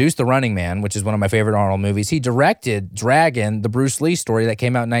he produced The Running Man, which is one of my favorite Arnold movies. He directed Dragon, the Bruce Lee story that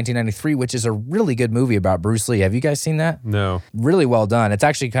came out in 1993, which is a really good movie about Bruce Lee. Have you guys seen that? No. Really well done. It's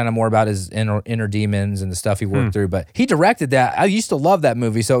actually kind of more about his inner demons and the stuff he worked through, but he directed that. I used to love that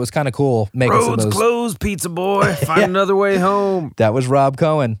movie, so it was kind of cool making some of Roads those. closed, pizza boy. Find another way home. That was Rob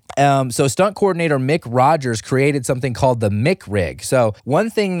Cohen. So stunt coordinator Mick Rogers created something called the Mick Rig. So one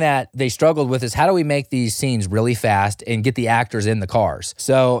thing that they struggled with is how do we make these scenes really fast and get the actors in the cars?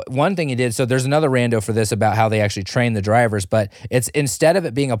 So one thing he did, so there's another rando for this about how they actually train the drivers, but it's instead of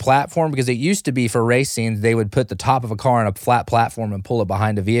it being a platform, because it used to be for race scenes, they would put the top of a car on a flat platform and pull it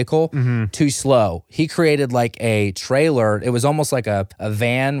behind a vehicle. Too slow. He created like a trailer. It was almost like a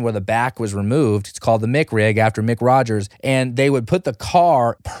van where the back was removed. It's called the Mick Rig after Mick Rogers. And they would put the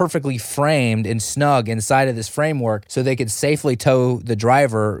car perfectly framed and snug inside of this framework so they could safely tow the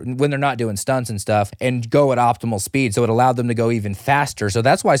driver when they're not doing stunts and stuff and go go at optimal speed. So it allowed them to go even faster. So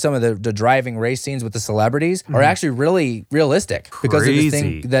that's why some of the driving race scenes with the celebrities are actually really realistic because of this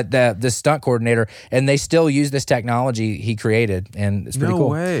thing that the stunt coordinator, and they still use this technology he created, and it's pretty No cool.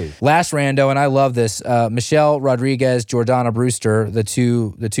 way. Last rando, and I love this. Michelle Rodriguez, Jordana Brewster, the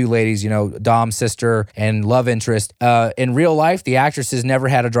two ladies, Dom's sister and love interest. In real life, the actresses never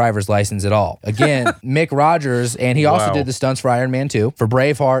had a driver's license at all. Again, Mick Rogers, and he also did the stunts for Iron Man 2, for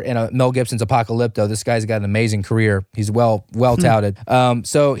Braveheart, and Mel Gibson's Apocalypto. This guy's got an amazing career. He's well touted.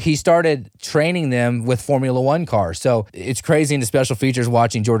 So he started training them with Formula One cars. So it's crazy in the special features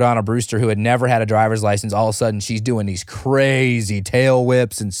watching Jordana Brewster, who had never had a driver's license. All of a sudden, she's doing these crazy tail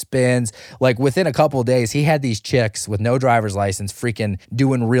whips and spins. Like within a couple of days, he had these chicks with no driver's license freaking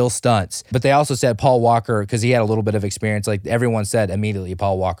doing real stunts. But they also said Paul Walker, because he had a little bit of experience, like everyone said immediately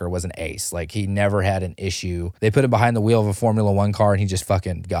Paul Walker was an ace. Like he never had an issue. They put him behind the wheel of a Formula One car and he just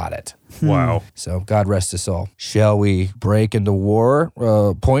fucking got it. Wow. So God rest his soul. Shall we break into war?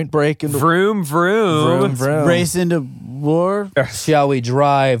 Point break into Vroom, vroom. vroom, vroom. Race into war. Shall we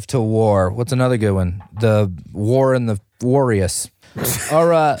drive to war? What's another good one? The War and the Warriors. All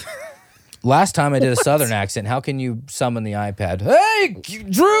right. Last time I did a Southern accent. How can you summon the iPad? Hey,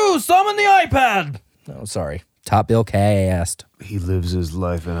 Drew, summon the iPad. Oh, sorry. Top Bill cast. He lives his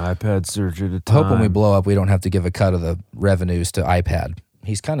life an iPad search at a I time. hope when we blow up, we don't have to give a cut of the revenues to iPad.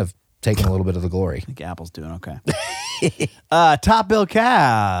 He's kind of taking a little bit of the glory. I think Apple's doing okay. Top Bill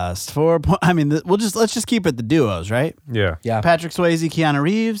cast let's just keep it the duos, right? Yeah. Yeah. Patrick Swayze, Keanu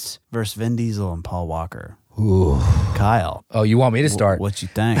Reeves versus Vin Diesel and Paul Walker. Ooh. Kyle, Oh, you want me to start? what you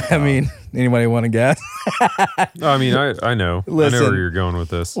think? I mean, anybody want to guess? I mean, I know. I Listen. know where you're going with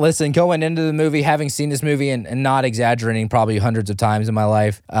this. Listen, going into the movie, having seen this movie and not exaggerating, probably hundreds of times in my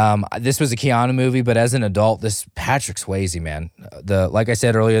life, this was a Keanu movie, but as an adult, this Patrick Swayze, man, like I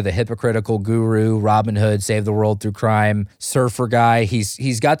said earlier, the hypocritical guru, Robin Hood, save the world through crime, surfer guy.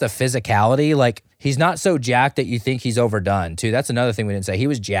 He's got the physicality, like. He's not so jacked that you think he's overdone, too. That's another thing we didn't say. He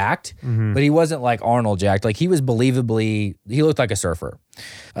was jacked, but he wasn't like Arnold jacked. Like, he was believably, he looked like a surfer.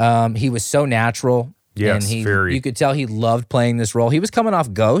 He was so natural. Yes, and very. You could tell he loved playing this role. He was coming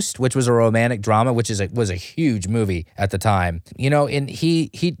off Ghost, which was a romantic drama, which was a huge movie at the time. And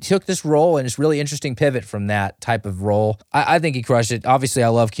he took this role, and it's really interesting pivot from that type of role. I think he crushed it. Obviously, I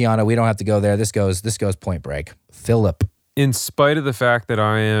love Keanu. We don't have to go there. This goes Point Break. Philip. In spite of the fact that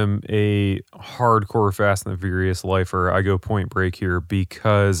I am a hardcore Fast and the Furious lifer, I go Point Break here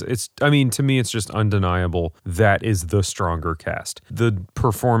because to me, it's just undeniable that is the stronger cast. The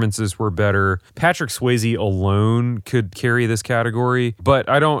performances were better. Patrick Swayze alone could carry this category, but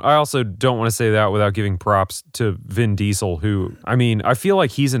I also don't want to say that without giving props to Vin Diesel, who, I feel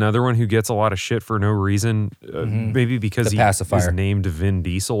like he's another one who gets a lot of shit for no reason, maybe because The he pacifier. is named Vin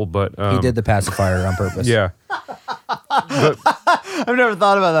Diesel, but He did the pacifier on purpose. yeah. I've never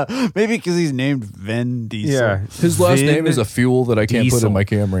thought about that. Maybe because he's named Vin Diesel. Yeah. His last name is a fuel that I can't put Diesel. in my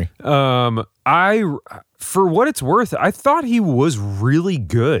Camry. For what it's worth, I thought he was really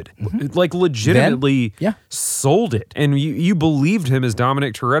good. Like legitimately Yeah. sold it. And you believed him as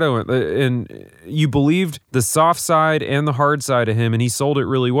Dominic Toretto, and you believed the soft side and the hard side of him, and he sold it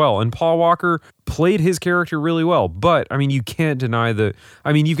really well. And Paul Walker played his character really well. But you can't deny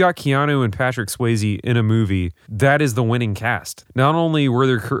you've got Keanu and Patrick Swayze in a movie. That is the winning cast. Not only were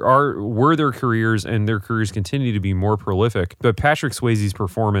their careers and their careers continue to be more prolific, but Patrick Swayze's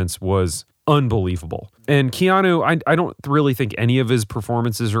performance was unbelievable. And Keanu, I don't really think any of his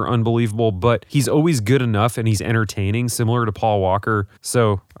performances are unbelievable, but he's always good enough and he's entertaining, similar to Paul Walker.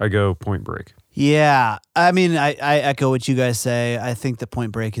 So I go Point Break. Yeah, I echo what you guys say. I think the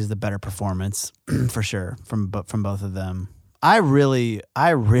Point Break is the better performance for sure from both of them. I really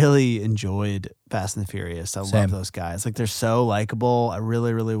enjoyed Fast and the Furious. I love those guys. Like, they're so likable. I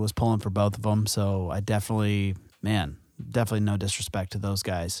really, really was pulling for both of them. So I definitely no disrespect to those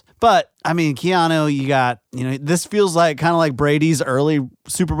guys. But Keanu, you got, this feels like kind of like Brady's early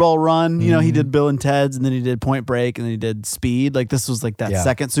Super Bowl run. He did Bill and Ted's, and then he did Point Break, and then he did Speed. Like, this was like that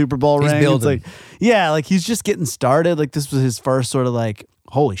second Super Bowl ring. It's like, like he's just getting started. Like, this was his first sort of like,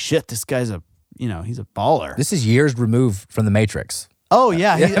 holy shit, this guy's he's a baller. This is years removed from The Matrix. Oh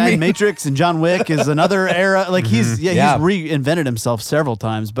yeah, Matrix and John Wick is another era. Like he's reinvented himself several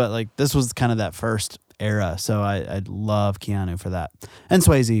times, but like this was kind of that first era. So I love Keanu for that. And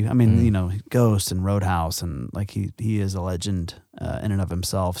Swayze, Ghost and Roadhouse, and like he is a legend in and of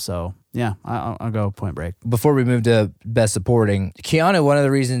himself. So yeah, I'll go Point Break. Before we move to Best Supporting, Keanu, one of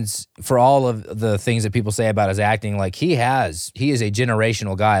the reasons for all of the things that people say about his acting, like he is a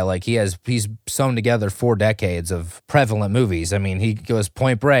generational guy. Like he's sewn together 4 decades of prevalent movies. I mean, he goes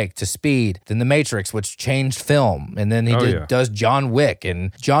Point Break to Speed, then The Matrix, which changed film, and then he does John Wick.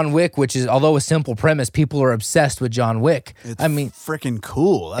 And John Wick, which is, although a simple premise, people are obsessed with John Wick. It's freaking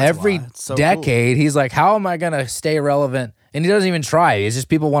cool. That's every why. It's so decade, he's like, how am I going to stay relevant? And he doesn't even try. It's just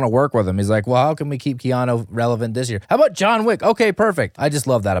people want to work with him. He's like, well, how can we keep Keanu relevant this year? How about John Wick? Okay, perfect. I just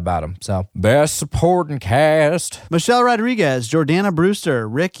love that about him. So, Best Supporting Cast. Michelle Rodriguez, Jordana Brewster,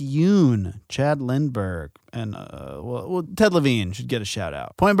 Rick Yoon, Chad Lindbergh, and Ted Levine should get a shout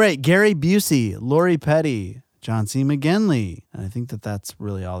out. Point Break, Gary Busey, Lori Petty, John C. McGinley. And I think that's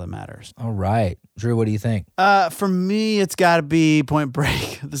really all that matters. All right. Drew, what do you think? For me, it's got to be Point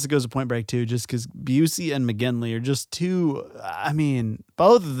Break. This goes to Point Break too, just because Busey and McGinley are just too, I mean,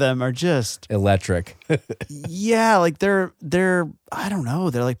 both of them are just electric. Yeah, like they're I don't know,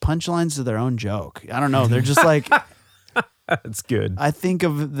 they're like punchlines to their own joke. I don't know, they're just like That's good. I think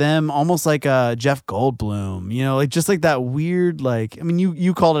of them almost like a Jeff Goldblum, you know, like just like that weird, like, I mean,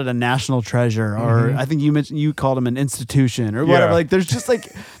 you called it a national treasure, or I think you called him an institution or whatever. Yeah. Like there's just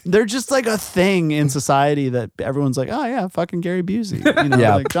like, they're just like a thing in society that everyone's like, oh yeah, fucking Gary Busey, you know,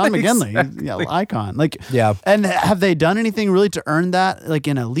 Yeah. like John McGinley, yeah, icon. Like, Yeah. And have they done anything really to earn that, like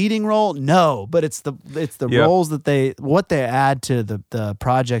in a leading role? No, but it's the Yep. roles that what they add to the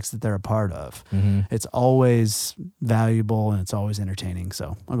projects that they're a part of. It's always valuable and it's always entertaining.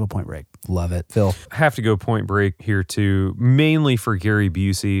 So I'll go Point Break. Love it. Phil. I have to go Point Break here too, mainly for Gary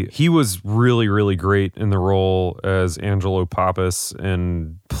Busey. He was really, really great in the role as Angelo Pappas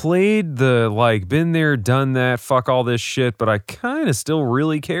and played the like been there, done that, fuck all this shit, but I kind of still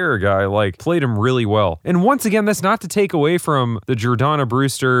really care guy. Like played him really well. And once again, that's not to take away from the Jordana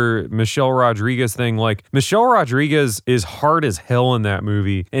Brewster, Michelle Rodriguez thing. Like Michelle Rodriguez is hard as hell in that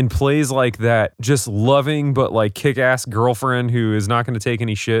movie and plays like that just loving but like kick-ass girlfriend who is not going to take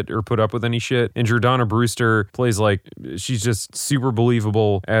any shit or put up with any shit. And Jordana Brewster plays like she's just super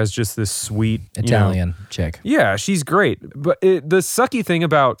believable as just this sweet Italian chick. Yeah, she's great. But the sucky thing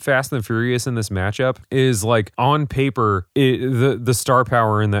about Fast and the Furious in this matchup is like on paper, the star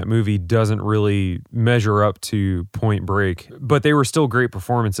power in that movie doesn't really measure up to Point Break. But they were still great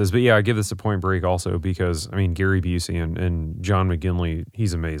performances. But yeah, I give this a Point Break also because, I mean, Gary Busey and John McGinley,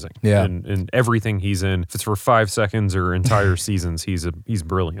 he's amazing. Yeah. And everything he's in, if it's for 5 seconds or entire seasons, he's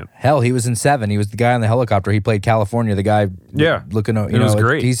brilliant. Hell, he was in 7. He was the guy on the helicopter. He played California, the guy looking, you know, was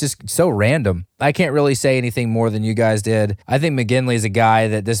great. He's just so random. I can't really say anything more than you guys did. I think McGinley is a guy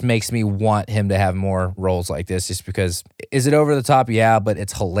that this makes me want him to have more roles like this just because, is it over the top? Yeah, but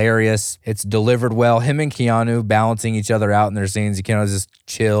it's hilarious. It's delivered well. Him and Keanu balancing each other out in their scenes. Keanu's this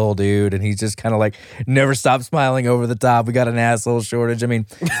chill dude, and he's just kind of like never stops smiling over the top. We got an asshole shortage. I mean,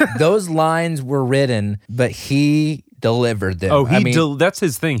 those lines were written, but he delivered them. Oh, that's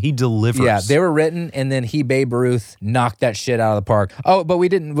his thing. He delivers. Yeah, they were written, and then Babe Ruth knocked that shit out of the park. Oh, but we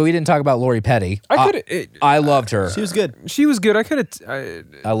didn't talk about Lori Petty. I loved her. She was good. She was good.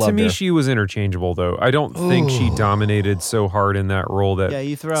 I loved to me, her. she was interchangeable though. I don't think she dominated so hard in that role that Yeah,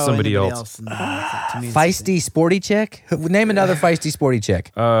 you throw somebody anybody else. in that, to me, it's Feisty, sporty chick? Name another feisty, sporty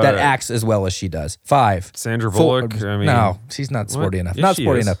chick that acts as well as she does. 5. Sandra Bullock. Four- I mean, no, she's not sporty enough. Yes, Not she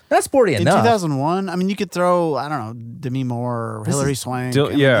sporty is. enough. Not sporty in enough. 2001. I mean, you could throw, I don't know, Demi Moore, Hillary Swank. I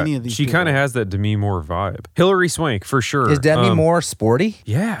mean, yeah, any of these she kind of has that Demi Moore vibe. Hillary Swank for sure. Is Demi Moore sporty?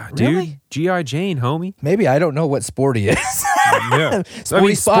 Yeah, Really? dude. G.I. Jane, homie. Maybe I don't know what sporty is. Yeah,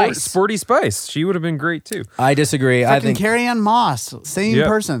 Sporty Spice. Sporty Spice. She would have been great too. I disagree. I Fucking think Carrie Ann Moss, same Yep.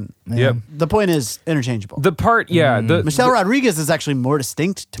 person. Yep. The point is interchangeable. The part, yeah. Michelle Rodriguez is actually more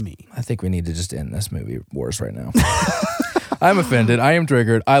distinct to me. I think we need to just end this movie wars right now. I'm offended. I am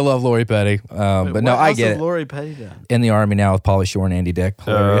triggered. I love Lori Petty. But no, What I else get has it. Lori Petty done? In the Army now with Pauly Shore and Andy Dick.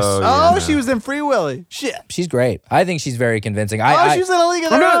 Hilarious. Oh, she was in Free Willy. Shit. She's great. I think she's very convincing. Oh, I she was in A League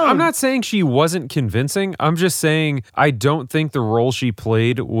of Their Own. I'm not saying she wasn't convincing. I'm just saying I don't think the role she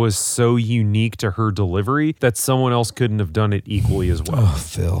played was so unique to her delivery that someone else couldn't have done it equally as well. Oh,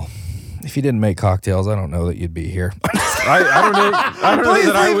 Phil. If you didn't make cocktails, I don't know that you'd be here. I don't know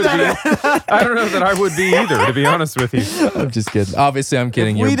that I would be. I don't know that I would be either, to be honest with you. I'm just kidding. Obviously, I'm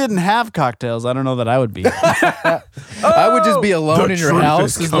kidding If you. we didn't have cocktails, I don't know that I would be. I would just be alone the in your truth house,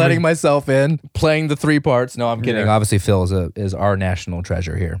 is just coming. letting myself in, playing the 3 parts. No, I'm kidding. Yeah. Obviously, Phil is our national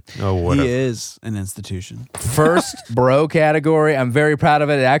treasure here. Oh, He whatever. is an institution. First bro category. I'm very proud of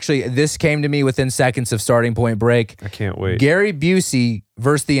it. Actually, this came to me within seconds of starting Point Break. I can't wait. Gary Busey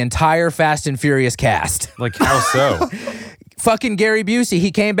versus the entire Fast and Furious cast. Like how so? Fucking Gary Busey.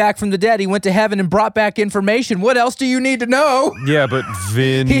 He came back from the dead. He went to heaven and brought back information. What else do you need to know? Yeah, but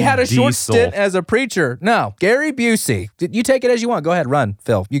Vin He had a short Diesel. stint as a preacher. No, Gary Busey. You take it as you want. Go ahead, run,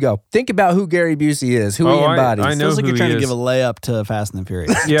 Phil. You go. Think about who Gary Busey is, who he embodies. I know Feels like who you're trying he to give a is. layup to Fast and the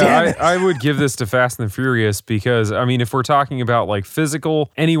Furious. Yeah, I would give this to Fast and the Furious because, I mean, if we're talking about like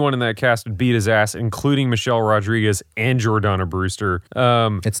physical, anyone in that cast would beat his ass, including Michelle Rodriguez and Jordana Brewster.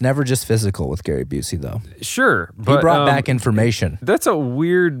 It's never just physical with Gary Busey, though. Sure, He but brought back information. that's a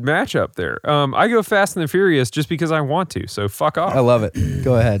weird matchup there. I go Fast and the Furious just because I want to, so fuck off. I love it.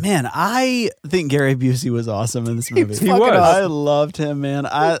 Go ahead. Man, I think Gary Busey was awesome in this movie. He was. I loved him, man.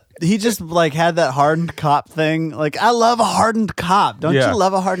 He just like had that hardened cop thing. Like, I love a hardened cop. Don't Yeah. you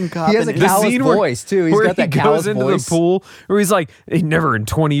love a hardened cop? He has a And callous scene voice, too. He's where got that he callous goes into voice. the pool where he's like, hey, never in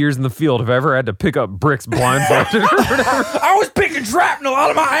 20 years in the field have I ever had to pick up bricks blindfolded. I was picking shrapnel out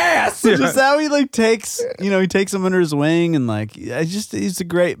of my ass. just how he like takes, he takes him under his wing and like, he's a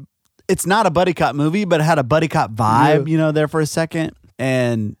great. It's not a buddy cop movie, but it had a buddy cop vibe, there for a second.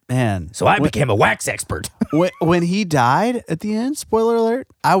 And man, So I became a wax expert. when he died at the end, spoiler alert,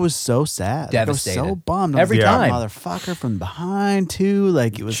 I was so sad. Devastated. I was so bummed. Every I was like, time. motherfucker from behind too.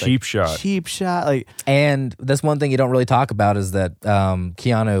 Like it was Cheap like, shot. Cheap shot. Like And that's one thing you don't really talk about is that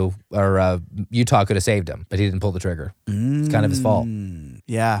Keanu or Utah could have saved him, but he didn't pull the trigger. It's kind of his fault.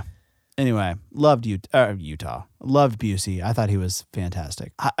 yeah. Anyway, loved Utah. Loved Busey. I thought he was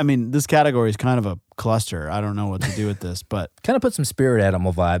fantastic. I mean, this category is kind of a cluster. I don't know what to do with this, but Kind of put some spirit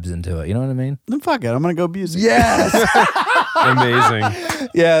animal vibes into it. You know what I mean? then fuck it. I'm gonna go Busey. Yes. Amazing.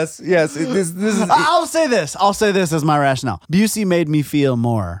 yes. This is. I'll say this as my rationale. Busey made me feel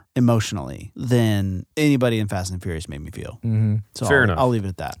more emotionally than anybody in Fast and Furious made me feel. Mm-hmm. So Fair enough. I'll leave it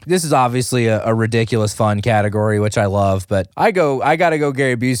at that. This is obviously a ridiculous fun category, which I love, but I gotta go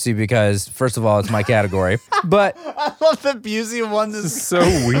Gary Busey because first of all, it's my category. But I love that Busey won this. So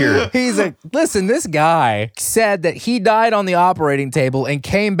weird. he's like, listen, this guy said that he died on the operating table and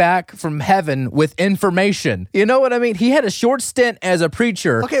came back from heaven with information. You know what I mean? He had a short stint as a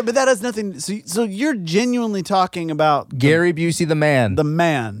preacher. Okay, but that has nothing. So you're genuinely talking about Gary Busey, the man. the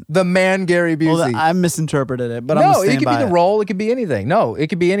man. The man, Gary Busey. Well, I misinterpreted it, but I'm no, gonna it stand could by be the role. It could be anything. No, it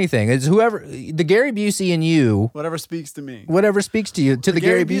could be anything. It's whoever, the Gary Busey in you, Whatever speaks to me. whatever speaks to you, to the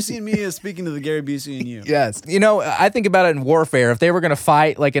Gary Busey. in me is speaking to the Gary Busey in you. Yes. You know, I think about it in warfare. If they were going to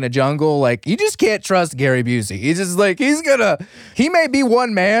fight like in a jungle, like you just can't trust Gary Busey. He's just like, he may be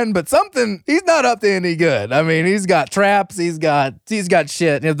one man, but he's not up to any good. I mean, he's got traps. He's got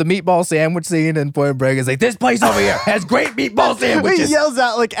shit. You know, the meatball sandwich scene in Point Break is like, this place over here has great meatball He sandwiches. yells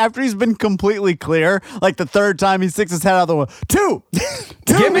out like after he's been completely clear, like the third time he sticks his head out the window. Two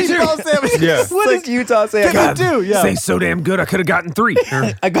Give me two. meatball sandwiches. Yeah. What does Utah say? Give me two. Yeah. Say so damn good, I could have gotten 3.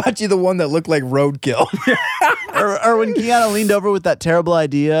 I got you the one that looked like roadkill. Or when Keanu leaned over with that terrible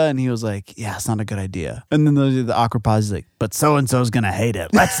idea and he was like, yeah, it's not a good idea. And then the awkward pause is like, but so-and-so's going to hate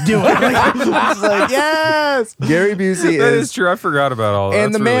it. Let's do it. It's like, yes. Gary Busey That is true. I forgot about all that.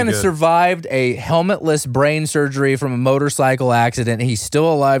 And That's the man really has good. survived a helmetless brain surgery from a motorcycle accident. He's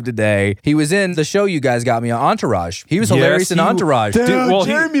still alive today. He was in the show you guys got me on, Entourage. He was Yes, hilarious in he- Entourage. Dude, well,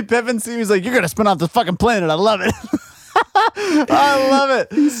 Jeremy Piven seems like you're going to spin off the fucking planet. I love it. I love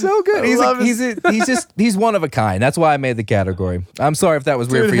it. He's So good. He's one of a kind. That's why I made the category. I'm sorry if that was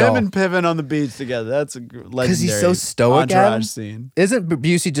weird Dude, for him y'all. and Piven on the beach together. That's a legendary Because he's so stoic, Adam. entourage scene. Isn't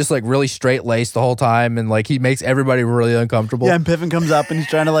Busey just like really straight laced the whole time and like he makes everybody really uncomfortable? Yeah, and Piven comes up and he's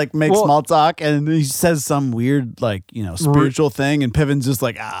trying to like make Well- small talk and he says some weird like, spiritual thing and Piven's just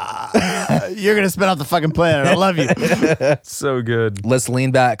like, you're going to spin off the fucking planet. I love you. So good. Let's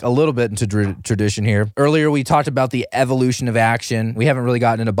lean back a little bit into tradition here. Earlier, we talked about the evolution of action. We haven't really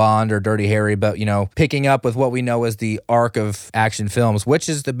gotten into Bond or Dirty Harry, but, picking up with what we know as the arc of action films, which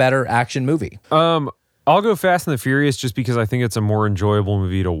is the better action movie? I'll go Fast and the Furious just because I think it's a more enjoyable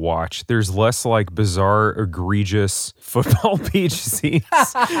movie to watch. There's less like bizarre, egregious football beach scenes.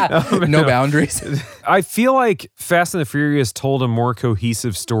 No boundaries. I feel like Fast and the Furious told a more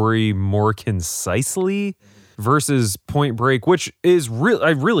cohesive story more concisely versus Point Break, which is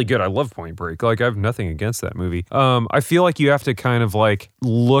really good. I love Point Break. Like I have nothing against that movie. I feel like you have to kind of like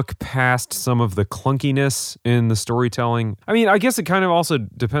look past some of the clunkiness in the storytelling. I mean, I guess it kind of also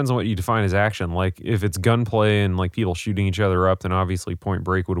depends on what you define as action. Like if it's gunplay and like people shooting each other up, then obviously Point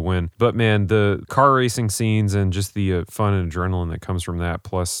Break would win. But man, the car racing scenes and just the fun and adrenaline that comes from that,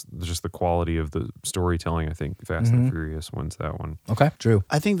 plus just the quality of the storytelling, I think Fast and the Furious wins that one. Okay, true.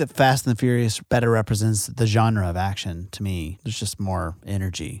 I think that Fast and the Furious better represents the genre genre of action to me. There's just more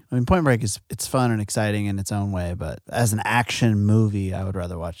energy. I mean, Point Break it's fun and exciting in its own way, but as an action movie, I would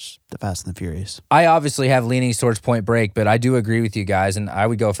rather watch The Fast and the Furious. I obviously have leanings towards Point Break, but I do agree with you guys, and I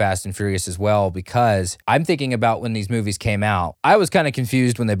would go Fast and Furious as well, because I'm thinking about when these movies came out. I was kind of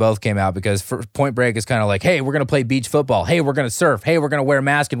confused when they both came out, because Point Break is kind of like, hey, we're going to play beach football. Hey, we're going to surf. Hey, we're going to wear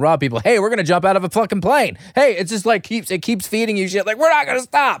masks and rob people. Hey, we're going to jump out of a fucking plane. Hey, it's just like it keeps feeding you shit. Like, we're not going to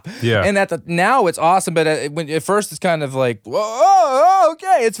stop. Yeah. And now it's awesome, but at first it's kind of like, whoa,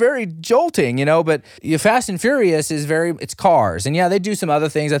 okay, it's very jolting, but Fast and Furious is it's cars. And yeah, they do some other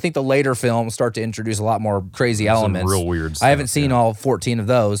things. I think the later films start to introduce a lot more crazy elements. Real weird stuff. I haven't seen all 14 of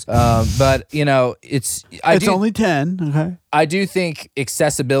those. But it's only 10, okay? I do think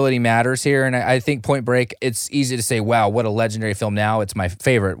accessibility matters here, and I think Point Break, it's easy to say, wow, what a legendary film now. It's my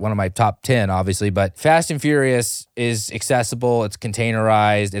favorite, one of my top 10, obviously, but Fast and Furious is accessible, it's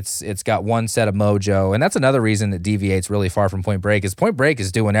containerized, it's got one set of mojo, and that's another reason that deviates really far from Point Break, is Point Break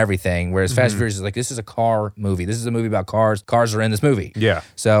is doing everything, whereas Fast and Furious is like, this is a car movie. This is a movie about cars. Cars are in this movie. Yeah.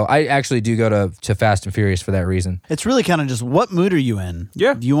 So I actually do go to Fast and Furious for that reason. It's really kind of just, what mood are you in?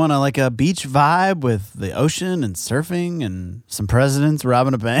 Yeah. Do you want like a beach vibe with the ocean and surfing and some presidents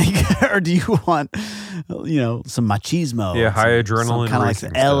robbing a bank, or do you want, some machismo? Yeah, high adrenaline kind of like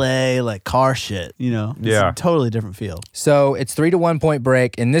racing LA, like car shit. It's a totally different feel. So it's 3-1 Point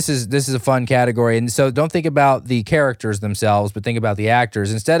Break, and this is a fun category. And so don't think about the characters themselves, but think about the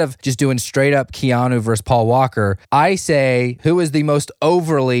actors. Instead of just doing straight up Keanu versus Paul Walker, I say, who is the most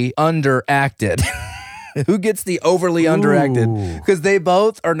overly underacted? Who gets the overly underacted? Because they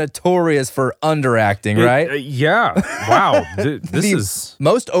both are notorious for underacting, right? Yeah. Wow. This is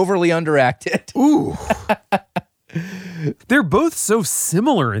most overly underacted. Ooh. They're both so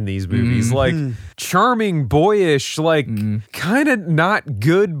similar in these movies, like charming, boyish, like kind of not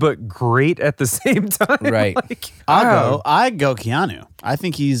good but great at the same time. Right. I go Keanu. I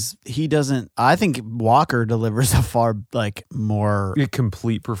think I think Walker delivers a far more a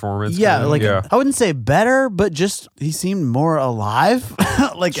complete performance. Yeah, I wouldn't say better, but just he seemed more alive,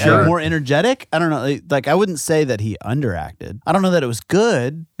 more energetic. I don't know, I wouldn't say that he underacted. I don't know that it was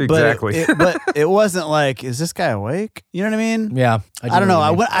good. Exactly. But it wasn't like, is this guy awake? You know what I mean? Yeah. I don't know.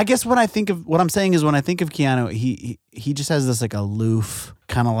 I guess when I think of what I'm saying is, when I think of Keanu, he just has this aloof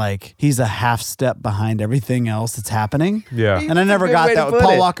kind of like he's a half step behind everything else that's happening. Yeah. And I never got that.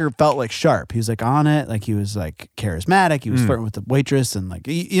 Paul Walker felt like sharp. He was on it. He was charismatic. He was flirting with the waitress and I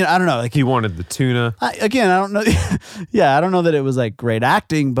don't know. He wanted the tuna. I don't know. Yeah. I don't know that it was great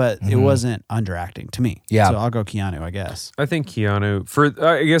acting, but it wasn't underacting to me. Yeah. So I'll go Keanu, I guess. I think Keanu for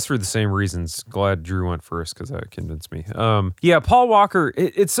the same reasons. Glad Drew went first because that convinced me. Paul Walker,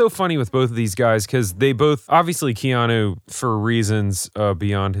 it's so funny with both of these guys because they both, obviously Keanu, for reasons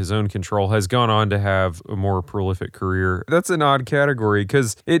beyond his own control, has gone on to have a more prolific career. That's an odd category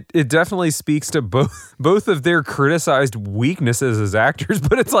because it definitely speaks to both of their criticized weaknesses as actors,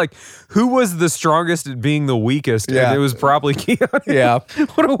 but it's like, who was the strongest at being the weakest? Yeah. And it was probably Keanu. Yeah.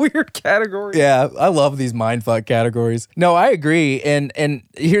 What a weird category. Yeah, I love these mindfuck categories. No, I agree. And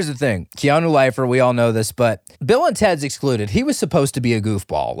here's the thing. Keanu Lifer, we all know this, but Bill and Ted's Excluded, he was supposed to be a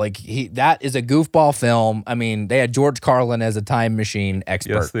goofball. That is a goofball film. I mean, they had George Carlin as a time machine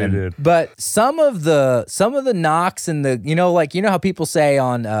expert. Yes, they did. But some of the knocks and the, how people say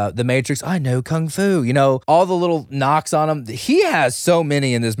on The Matrix, I know Kung Fu, all the little knocks on him. He has so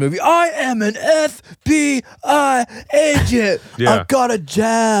many in this movie. I am an FBI agent. Yeah. I got a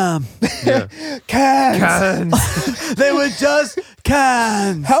jam. Yeah. Cans. They were just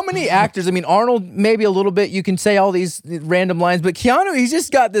cans. How many actors? I mean, Arnold, maybe a little bit. You can say all these random lines, but Keanu, he's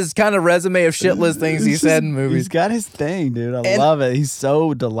just got this kind of resume of shitless things he said in movies. He's got his thing, dude. I love it. He's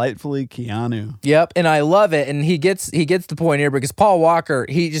so delightfully Keanu. Yep, and I love it. And he gets the point here because Paul Walker,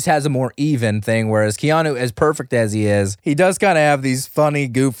 he just has a more even thing, whereas Keanu, as perfect as he is, he does kind of have these funny,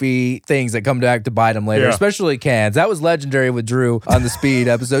 goofy things that come back to bite him later, especially cans. That was legendary with Drew on the Speed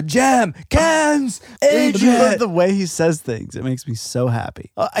episode. Jam, cans, agent. The way he says things, it makes me so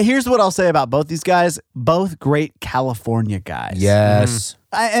happy. Here's what I'll say about both these guys. Both great California guys. Yes.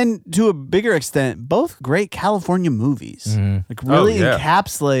 And to a bigger extent, both great California movies. Really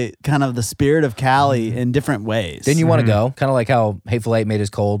encapsulate kind of the spirit of Cali in different ways. Didn't you want to go? Kind of like how Hateful Eight made us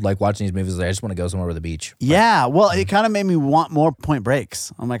cold, like watching these movies. I just want to go somewhere with a beach. Yeah, well, it kind of made me want more Point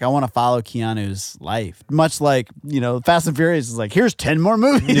Breaks. I'm like, I want to follow Keanu's life. Much like, Fast and Furious is like, here's 10 more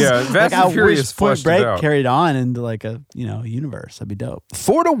movies. Yeah, Fast and Furious Point Break carried on into a universe. That'd be dope.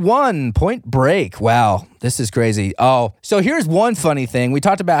 4-1 Point Break. Wow, this is crazy. Oh, so here's one funny thing. We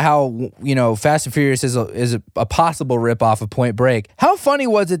talked about how, Fast and Furious is a possible ripoff of Point Break. How funny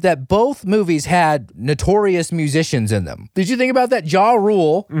was it that both movies had notorious musicians in them? Did you think about that? Ja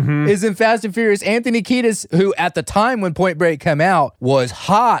Rule is in Fast and Furious. Anthony Kiedis, who at the time when Point Break came out was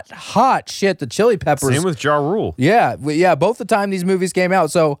hot shit. The Chili Peppers. Same with Ja Rule. Yeah, both the time these movies came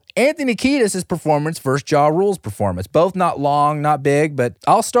out. So Anthony Kiedis' performance versus Ja Rule's performance. Both not long, not big, but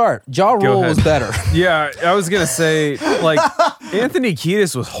I'll start. Ja Rule was better. Yeah, I was gonna say, like, Anthony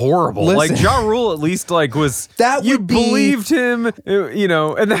Kiedis was horrible. Listen. Like, Ja Rule at least, like, was That you would be- believed him,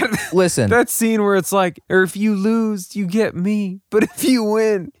 and that scene where it's like, or if you lose, you get me, but if you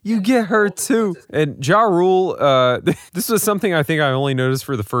win, you get her too. And Ja Rule, this was something I think I only noticed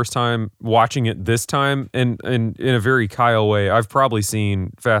for the first time watching it this time, and in a very Kyle way. I've probably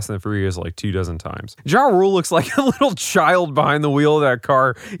seen Fast and the Furious like 24 times. Ja Rule looks like a little child behind the wheel of that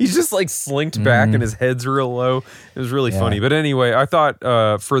car. He's just like slinked back and his head's real low. It was really funny. But anyway, I thought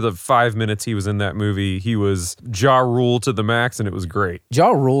for the 5 minutes he was in that movie, he was Ja Rule to the max, and it was great. Ja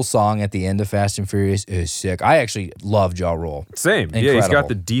Rule's song at the end of Fast and Furious is sick. I actually love Ja Rule. Same. Incredible. Yeah, he's got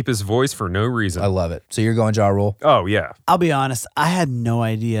the deepest voice for no reason. I love it. So you're going Ja Rule? Oh, yeah. I'll be honest, I had no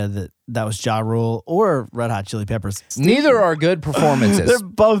idea that was Ja Rule or Red Hot Chili Peppers. Neither are good performances. They're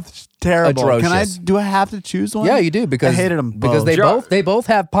both terrible. Atrocious. Do I have to choose one? Yeah, you do, because I hated them because both. they both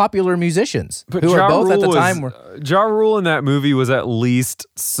have popular musicians But who Ja are both Rule at the was- time were Ja Rule in that movie was at least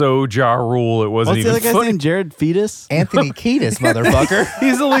so Ja Rule it wasn't What's the even other guy's funny. name? Jared Fetus? Anthony Kiedis, motherfucker.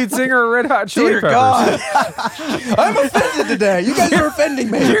 He's the lead singer of Red Hot Chili Dear Peppers. God. I'm offended today. You guys are offending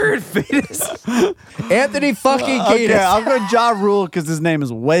me. Jared Fetus. Anthony fucking Kiedis. Okay, I'll go Ja Rule because his name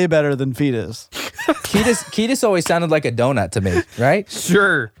is way better than Fetus. Kiedis always sounded like a donut to me, right?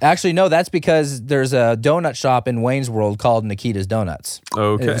 Sure. Actually, no, that's because there's a donut shop in Wayne's World called Nikita's Donuts.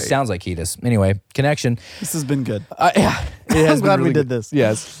 Okay. It sounds like Kiedis. Anyway, connection. This has been good. Yeah, it has I'm glad been we really did good. this.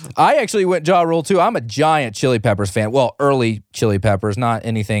 Yes. I actually went Ja Rule too. I'm a giant Chili Peppers fan. Well, early Chili Peppers, not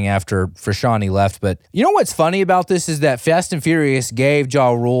anything after Frashani left. But you know what's funny about this is that Fast and Furious gave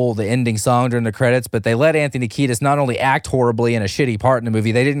Ja Rule the ending song during the credits, but they let Anthony Kiedis not only act horribly in a shitty part in the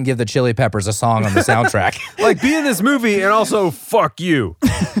movie, they didn't give the Chili Peppers a song on the soundtrack. Like, be in this movie and also fuck you.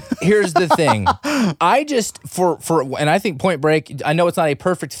 Here's the thing. I just and I think Point Break, I know it's not a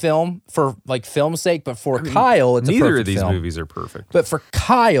perfect film for like film's sake, but for Kyle, it's a Neither perfect of these film. movies are perfect. But for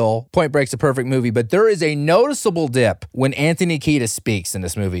Kyle, Point Break's a perfect movie, but there is a noticeable dip when Anthony Kiedis speaks in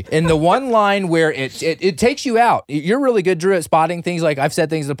this movie. In the one line where it takes you out. You're really good, Drew, at spotting things. Like I've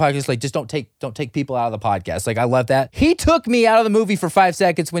said things in the podcast, like just don't take people out of the podcast. Like I love that. He took me out of the movie for 5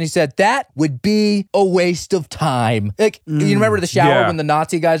 seconds when he said that would be a waste of time. Like you remember the shower Yeah. when the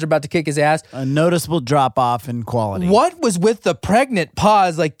Nazi guys are about to kick his ass? A noticeable drop off in quality. What was with the pregnant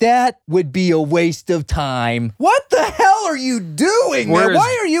pause? Like that would be a waste of time. What the hell are you doing, man? Whereas-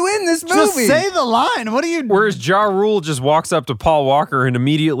 Why are you in this movie? Just say the line. What are you Whereas Ja Rule just walks up to Paul Walker and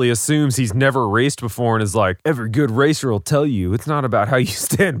immediately assumes he's never raced before and is like, every good racer will tell you it's not about how you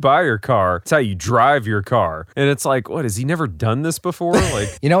stand by your car, it's how you drive your car. And it's like, what, has he never done this before?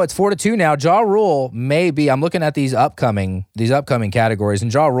 Like, You know, it's 4-2 now. Ja Rule may be, I'm looking at these upcoming categories,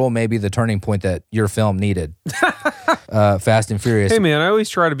 and Ja Rule may be the turning point that your film needed. Fast and Furious. hey man, I always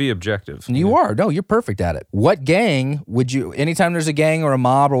try to be objective. You are. No, you're perfect at it. What gang would you, anytime there's a gang or a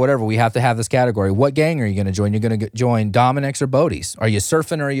mob or whatever, we have to have this category. What gang are you going to join? You're going to join Dominic's or Bodie's? Are you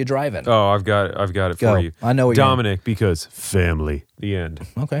surfing or are you driving? Oh, I've got it Go. for you. I know what you're Dominic, because family. The end.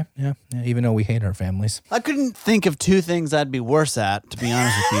 Okay. Yeah. Even though we hate our families. I couldn't think of two things I'd be worse at, to be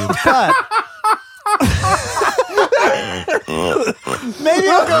honest with you. But maybe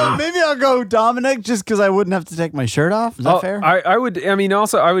I'll go Dominic just because I wouldn't have to take my shirt off. Is that fair? I would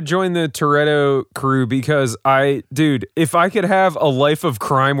join the Toretto crew because if I could have a life of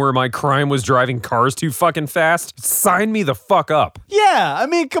crime where my crime was driving cars too fucking fast, sign me the fuck up. Yeah, I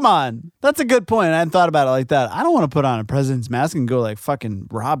mean, come on. That's a good point. I hadn't thought about it like that. I don't want to put on a president's mask and go like fucking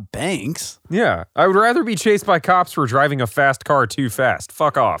rob banks. Yeah. I would rather be chased by cops for driving a fast car too fast.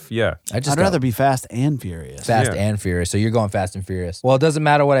 Fuck off. Yeah. I'd rather be fast and furious. Fast Yeah. and Furious. So you're going Fast and Furious. Well, it doesn't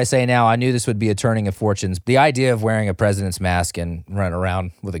matter what I say now. I knew this would be a turning of fortunes. The idea of wearing a president's mask and running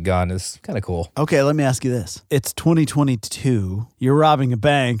around with a gun is kind of cool. Okay, let me ask you this. It's 2022. You're robbing a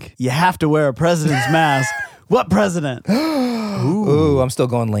bank. You have to wear a president's mask. What president? Ooh, I'm still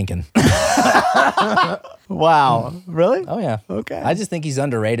going Lincoln. Wow. Really? Oh, yeah. Okay. I just think he's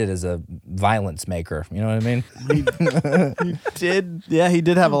underrated as a violence maker. You know what I mean? He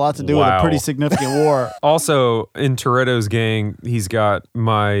did have a lot to do with a Wow. pretty significant war. Also, in Toretto's gang, he's got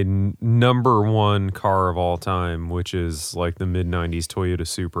my number one car of all time, which is like the mid-90s Toyota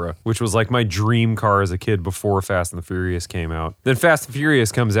Supra, which was like my dream car as a kid before Fast and the Furious came out. Then Fast and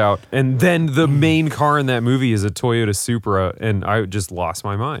Furious comes out, and then the main car in that movie is a Toyota Supra, and I just lost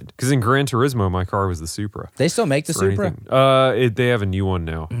my mind. Because in Gran Turismo, my car was the Supra. They still make the For Supra? anything. They have a new one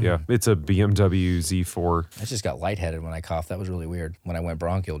now. Yeah, it's a BMW Z4. I just got lightheaded when I coughed. That was really weird when I went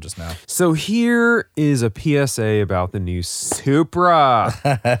bronchial just now. So here is a PSA about the new Supra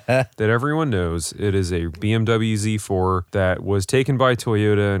that everyone knows. It is a BMW Z4 that was taken by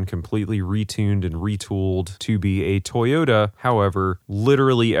Toyota and completely retuned and retooled to be a Toyota. However,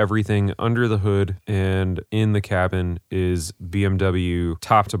 literally everything under the hood and in the cabin is BMW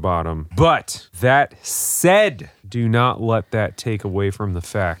top to bottom. But that said, do not let that take away from the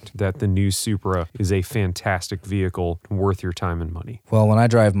fact that the new Supra is a fantastic vehicle worth your time and money. Well, when I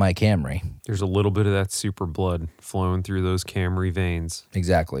drive my Camry, There's a little bit of that super blood flowing through those Camry veins.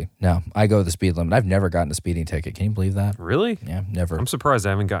 exactly. No, I go the speed limit. I've never gotten a speeding ticket. Can you believe that? Really? Yeah, never. I'm surprised I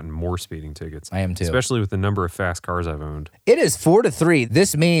haven't gotten more speeding tickets. I am too. Especially with the number of fast cars I've owned. It is 4-3.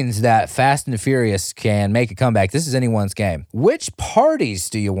 This means that Fast and the Furious can make a comeback. This is anyone's game. Which parties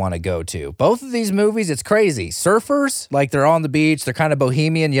do you want to go to? Both of these movies, it's crazy. Surfers, like they're on the beach, they're kind of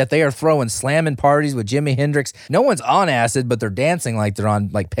bohemian, yet they are throwing slamming parties with Jimi Hendrix. No one's on acid, but they're dancing like they're on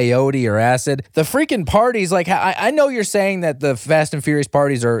like peyote or acid. The freaking parties, like I know you're saying that the Fast and Furious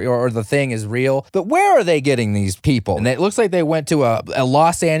parties or the thing is real, but where are they getting these people? And it looks like they went to a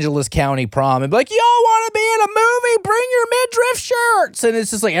Los Angeles County prom and be like, y'all want to be in a movie? Bring your midriff shirts. And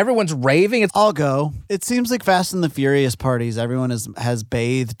it's just like everyone's raving. It's I'll go. It seems like Fast and the Furious parties, everyone has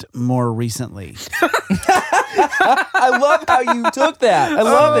bathed more recently. I love how you took that. I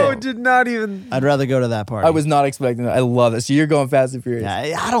love it. Did not even. I'd rather go to that party. I was not expecting that. I love it. So you're going Fast and Furious.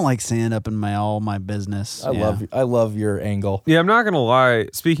 Yeah, I don't like saying up in all my business. I love your angle. Yeah, I'm not going to lie.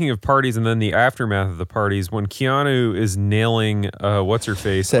 Speaking of parties and then the aftermath of the parties, when Keanu is nailing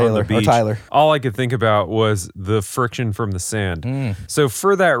what's-her-face on Taylor, the or beach, Tyler. all I could think about was the friction from the sand. So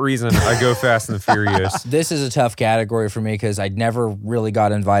for that reason, I go Fast and the Furious. This is a tough category for me because I never really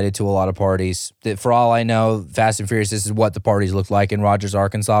got invited to a lot of parties. For all I know, Fast and Furious, this is what the parties look like in Rogers,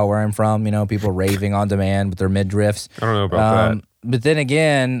 Arkansas, where I'm from. You know, people raving on demand with their midriffs. I don't know about that. But then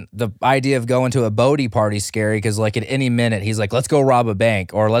again, the idea of going to a Bodie party is scary because, like, at any minute, he's like, let's go rob a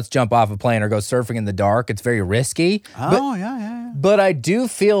bank or let's jump off a plane or go surfing in the dark. It's very risky. Oh, yeah. But I do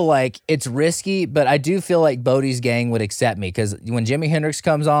feel like it's risky, but I do feel like Bodie's gang would accept me because when Jimi Hendrix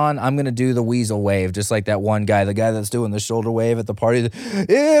comes on, I'm going to do the weasel wave, just like that one guy, the guy that's doing the shoulder wave at the party.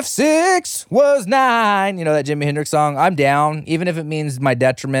 If 6 was 9, you know, that Jimi Hendrix song. I'm down. Even if it means my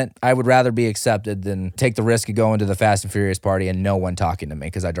detriment, I would rather be accepted than take the risk of going to the Fast and Furious party and no one talking to me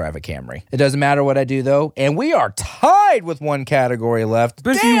because I drive a Camry. It doesn't matter what I do, though. And we are tied with one category left.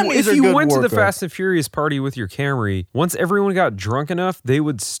 But Damn, if these are you good went to the workouts. Fast and Furious party with your Camry, once everyone got drunk enough, they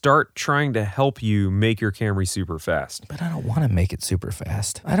would start trying to help you make your Camry super fast. But I don't want to make it super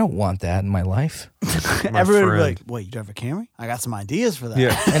fast. I don't want that in my life. Everyone would be friend. like, wait, you drive a Camry? I got some ideas for that.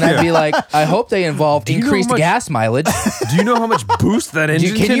 Yeah. And I'd be like, I hope they involve you know how increased much- gas mileage. Do you know how much boost that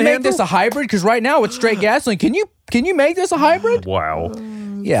engine Can you make handle? this a hybrid? Because right now it's straight gasoline. Can you make this a hybrid? Wow.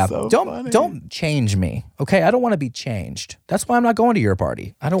 Yeah. so don't funny. don't change me. Okay. I don't want to be changed. That's why I'm not going to your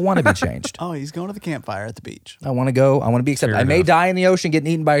party. I don't want to be changed. Oh, he's going to the campfire at the beach. I want to go. I want to be accepted. Fair I may enough. die in the ocean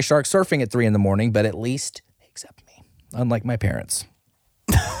getting eaten by a shark surfing at 3 a.m, but at least accept me. Unlike my parents.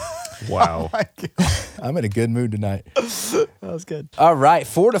 Wow. I'm in a good mood tonight. That was good. All right.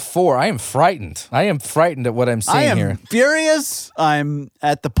 4-4. I am frightened. I am frightened at what I'm seeing I am here. furious. I'm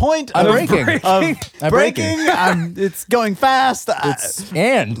at the point I'm of breaking. Of I'm breaking. It's going fast.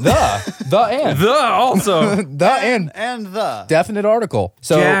 And The also. And the definite article.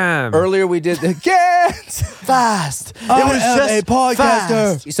 So Jam. earlier we did the fast. It I was am just a podcaster.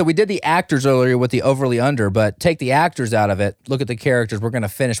 fast. So we did the actors earlier with the overly under, but take the actors out of it. Look at the characters. We're going to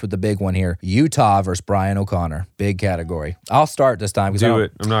finish with the big one here. Utah versus Brian O'Connor. Big category. I'll start this time. 'cause I Do don't-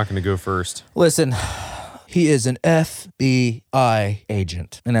 it. I'm not going to go first. Listen. He is an FBI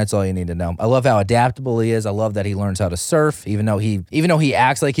agent, and that's all you need to know. I love how adaptable he is. I love that he learns how to surf, even though he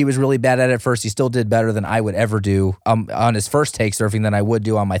acts like he was really bad at it at first. He still did better than I would ever do on his first take surfing than I would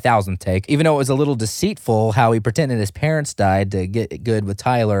do on my 1000th take. Even though it was a little deceitful how he pretended his parents died to get good with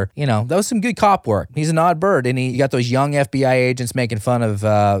Tyler. You know, that was some good cop work. He's an odd bird, and you got those young FBI agents making fun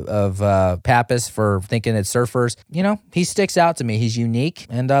of Pappas for thinking it's surfers. You know, he sticks out to me. He's unique,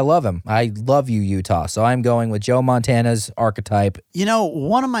 and I love him. I love you, Utah. So I'm I'm going with Joe Montana's archetype. You know,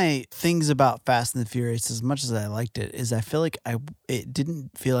 one of my things about Fast and the Furious, as much as I liked it, is I feel like it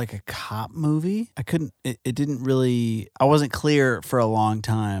didn't feel like a cop movie. It didn't really, I wasn't clear for a long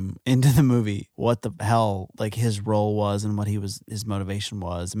time into the movie what the hell like his role was and what his motivation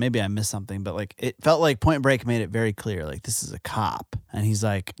was. Maybe I missed something, but like it felt like Point Break made it very clear, like this is a cop and he's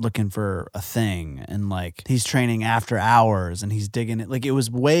like looking for a thing and like he's training after hours and he's digging it. Like it was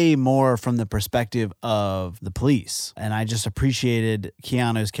way more from the perspective of the police. And I just appreciated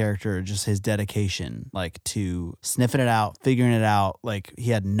Keanu's character, just his dedication, like to sniffing it out, figuring it out. Like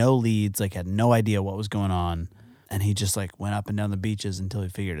he had no leads, like had no idea what was going on. And he just like went up and down the beaches until he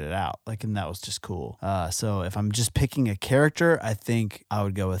figured it out. Like, and that was just cool. So if I'm just picking a character, I think I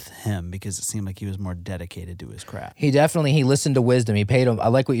would go with him because it seemed like he was more dedicated to his craft. He listened to wisdom. He paid him. I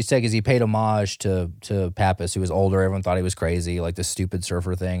like what you said because he paid homage to Pappas, who was older. Everyone thought he was crazy, like the stupid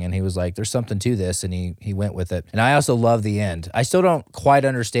surfer thing. And he was like, there's something to this. And he went with it. And I also love the end. I still don't quite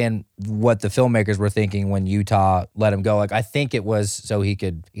understand what the filmmakers were thinking when Utah let him go. Like, I think it was so he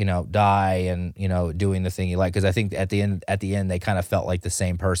could, die and, doing the thing he liked. Because I think at the end they kind of felt like the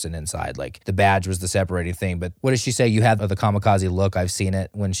same person inside. Like the badge was the separating thing. But what does she say? You have the kamikaze look. I've seen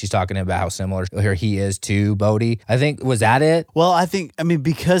it when she's talking about how similar here he is to Bodhi. I think, was that it? Well,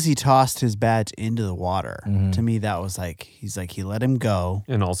 because he tossed his badge into the water, to me that was like, he let him go.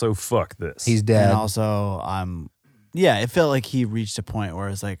 And also, fuck this. He's dead. And also, it felt like he reached a point where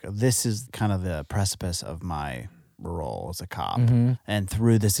it's like, this is kind of the precipice of my role as a cop. And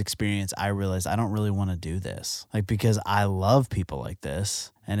through this experience, I realized I don't really want to do this. Like, because I love people like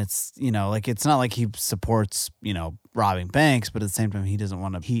this. And it's, it's not like he supports, robbing banks, but at the same time, he doesn't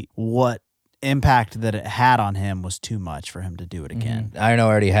want to, what impact that it had on him was too much for him to do it again. I know I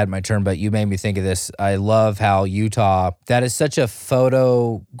already had my turn, but you made me think of this. I love how Utah, that is such a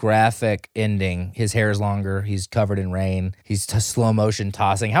photographic ending. His hair is longer. He's covered in rain. He's slow motion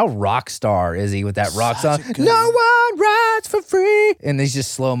tossing. How rock star is he with that rock song? No one rides for free. And he's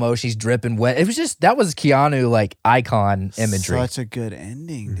just slow motion. He's dripping wet. It was just, that was Keanu, like, icon imagery. Such a good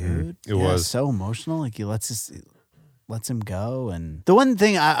ending, dude. It was so emotional. Like, he lets him go. And the one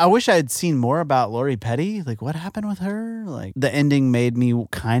thing I wish I had seen more about Lori Petty, like what happened with her? Like the ending made me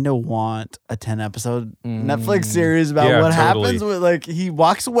kind of want a 10-episode Netflix series about what happens with, like, he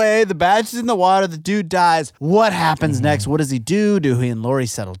walks away, the badge is in the water, the dude dies. What happens next? What does he do? Do he and Lori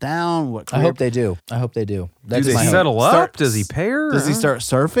settle down? I hope they do. Do they settle up? Does he pay her? Does he start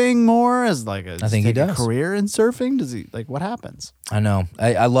surfing more as like I think he does. A career in surfing? Does he, like, what happens? I know.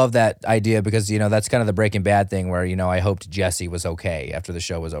 I love that idea because, that's kind of the Breaking Bad thing where, I hoped Jesse was okay after the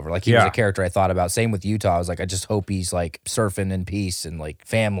show was over. Like he was a character I thought about. Same with Utah. I was like, I just hope he's like surfing in peace and like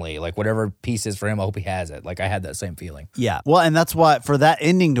family, like whatever peace is for him, I hope he has it. Like I had that same feeling. Yeah. Well, and that's why for that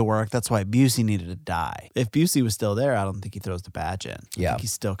ending to work, that's why Busey needed to die. If Busey was still there, I don't think he throws the badge in. I think he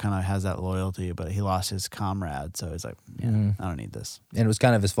still kind of has that loyalty, but he lost his comrade. So he's like, I don't need this. And it was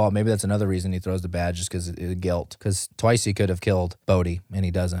kind of his fault. Maybe that's another reason he throws the badge, just because of guilt. Because twice he could have killed Bodhi and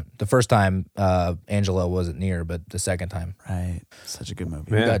he doesn't. The first time Angela wasn't near, but the second time. Right. Such a good movie.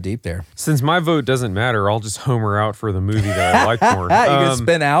 Man. We got deep there. Since my vote doesn't matter, I'll just homer out for the movie that I like more. You can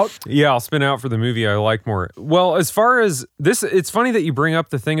spin out? Yeah, I'll spin out for the movie I like more. Well, as far as this, it's funny that you bring up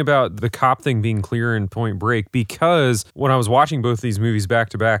the thing about the cop thing being clear in Point Break, because when I was watching both these movies back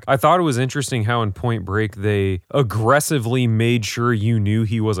to back, I thought it was interesting how in Point Break they aggressively made sure you knew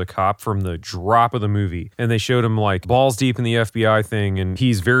he was a cop from the drop of the movie. And they showed him like balls deep in the FBI thing, and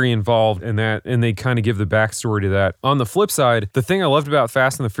he's very involved in that, and they kind of give the backstory to that. On the flip side, the thing I loved about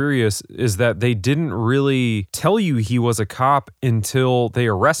Fast and the Furious is that they didn't really tell you he was a cop until they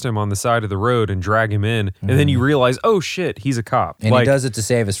arrest him on the side of the road and drag him in, and then you realize, oh shit, he's a cop. And he does it to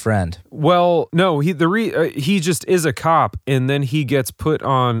save his friend. Well, no, he just is a cop, and then he gets put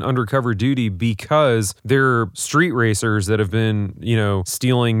on undercover duty because they're street racers that have been,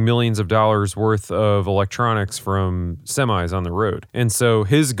 stealing millions of dollars worth of electronics from semis on the road. And so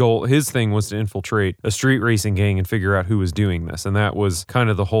his thing was to infiltrate a street racing gang and figure out who was doing this. And that was kind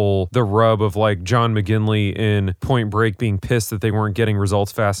of the rub of like John McGinley in Point Break being pissed that they weren't getting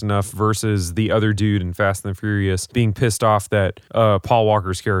results fast enough versus the other dude in Fast and the Furious being pissed off that Paul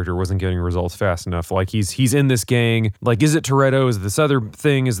Walker's character wasn't getting results fast enough. Like he's in this gang. Like, is it Toretto? Is it this other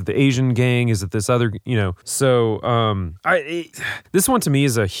thing? Is it the Asian gang? Is it this other, So this one to me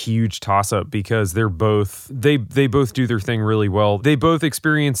is a huge toss up because they both do their thing really well. They both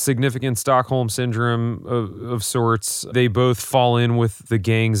experience significant Stockholm syndrome of sorts. They both fall in with the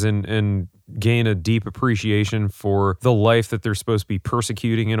gangs and gain a deep appreciation for the life that they're supposed to be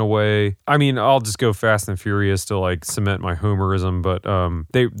persecuting in a way. I mean, I'll just go Fast and Furious to like cement my Homerism, but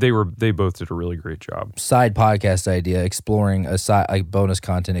they both did a really great job. Side podcast idea, exploring like bonus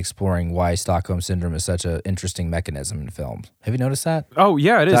content, exploring why Stockholm Syndrome is such an interesting mechanism in films. Have you noticed that? Oh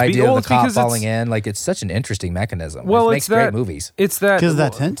yeah, it is. The idea of it's the cop because falling in, like it's such an interesting mechanism. Well, it it's makes great that- movies. It's that Because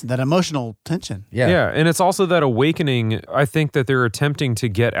that tension, that emotional tension. Yeah. And it's also that awakening. I think that they're attempting to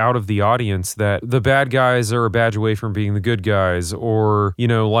get out of the audience that the bad guys are a badge away from being the good guys, or, you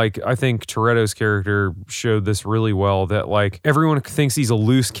know, like I think Toretto's character showed this really well, that like everyone thinks he's a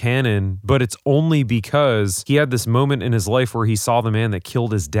loose cannon, but it's only because he had this moment in his life where he saw the man that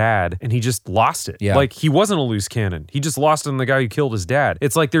killed his dad and he just lost it. Yeah. Like he wasn't a loose cannon. He just lost on the guy who killed his dad.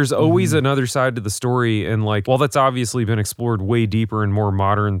 It's like there's always another side to the story, and like while that's obviously been explored way deeper in more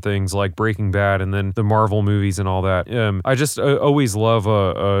modern things like Breaking Bad and then the Marvel movies and all that, I just always love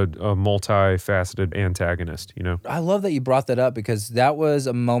a multifaceted antagonist, you know? I love that you brought that up because that was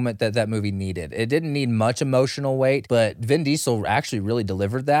a moment that movie needed. It didn't need much emotional weight, but Vin Diesel actually really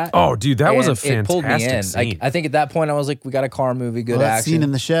delivered that. Oh, dude, that was a And it pulled me in. fantastic scene. I think at that point I was like, we got a car movie, good Well, that action. scene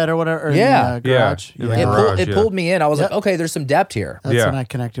in the shed or whatever. Or Yeah. in the garage. Yeah. In the it garage, it pulled me in. I was like, okay, there's some depth here. That's Yeah. when I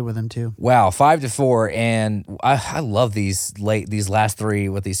connected with him too. Wow, 5-4, and I love these last three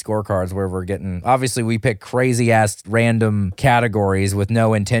with these scorecards where we're getting. Obviously, we pick crazy ass random categories with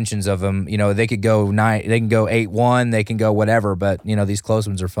no intentions of them. You know, they could go 9, they can go 8-1, they can go whatever, but you know these close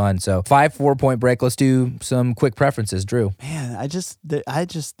ones are fun. So 5-4 Point Break. Let's do some quick preferences, Drew. Man, I just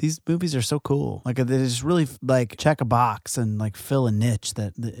these movies are so cool. Like they just really like check a box and like fill a niche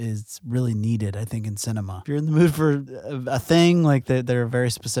that is really needed, I think, in cinema. If you're in the mood for a thing, like they're a very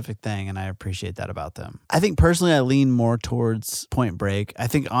specific thing, and I appreciate that about them. I think personally, I lean more towards Point Break. I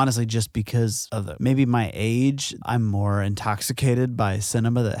think honestly, just because of maybe my age, I'm more intoxicated by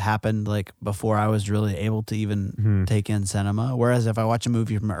cinema that happened like before I was really able to even take in cinema. Whereas if I watch a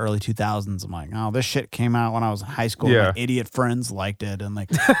movie from the early 2000s, I'm like, oh, this shit came out when I was in high school. Yeah. My idiot friends liked it, and like,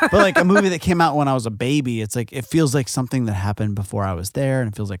 but like a movie that came out when I was a baby, it's like it feels like something that happened before I was there,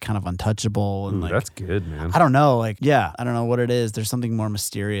 and it feels like kind of untouchable. And Ooh, like that's good, man. I don't know, like yeah, I don't know what it is. There's something more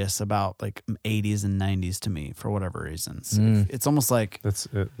mysterious about like 80s and 90s to me for whatever reasons. It's almost like That's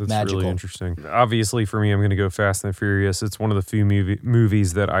Magical. really interesting. Obviously, for me, I'm going to go Fast and the Furious. It's one of the few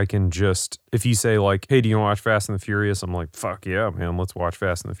movies that I can just, if you say like, hey, do you want to watch Fast and the Furious? I'm like, fuck yeah, man, let's watch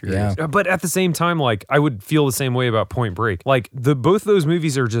Fast and the Furious. Yeah. But at the same time, like I would feel the same way about Point Break. Like both those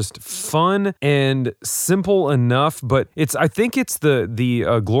movies are just fun and simple enough, but I think it's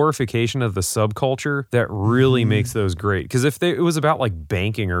the glorification of the subculture that really makes those great. Because if it was about like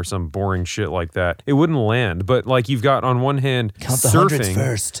banking or some boring shit like that, it wouldn't land. But like you've got on one hand Count the surfing. hundreds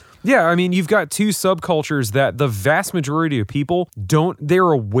first. Yeah, I mean, you've got two subcultures that the vast majority of people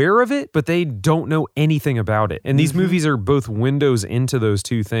they're aware of it, but they don't know anything about it. And these movies are both windows into those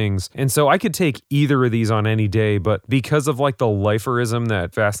two things. And so I could take either of these on any day, but because of like the liferism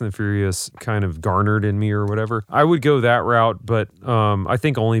that Fast and the Furious kind of garnered in me or whatever, I would go that route. But I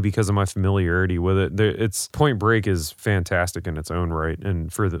think only because of my familiarity with it. It's Point Break is fantastic in its own right,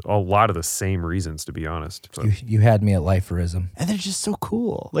 and for a lot of the same reasons, to be honest. So. You had me at liferism. and they're just so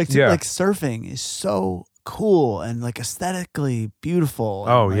cool. Like Yeah. like surfing is so cool and like aesthetically beautiful.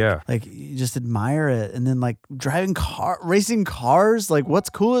 And, Oh, like, yeah. like you just admire it. And then like racing cars, like what's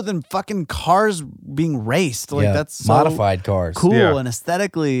cooler than fucking cars being raced? Like Yeah, that's so modified cars. cool. Yeah. And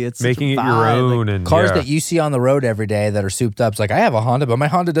aesthetically, it's such a Making it your vibe. own Like, and Cars yeah. that you see on the road every day that are souped up. It's like I have a Honda, but my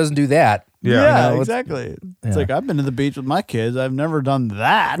Honda doesn't do that. Yeah. yeah, You know, exactly. Yeah. It's like I've been to the beach with my kids. I've never done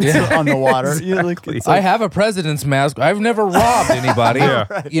that on the water. You know, like, it's I like, have a president's mask. I've never robbed anybody.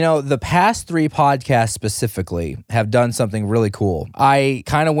 Yeah. You know, the past 3 podcasts specifically have done something really cool. I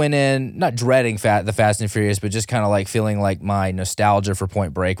kind of went in, not dreading the Fast and Furious, but just kind of like feeling like my nostalgia for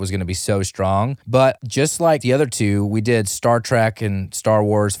Point Break was going to be so strong. But just like the other two, we did Star Trek and Star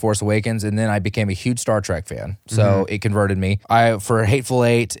Wars Force Awakens, and then I became a huge Star Trek fan. So it converted me. For Hateful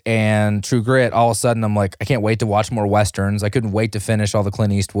Eight and True Grit, all of a sudden I'm like, I can't wait to watch more Westerns. I couldn't wait to finish all the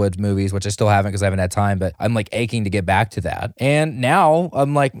Clint Eastwood movies, which I still haven't because I haven't had time, but I'm like aching to get back to that. And now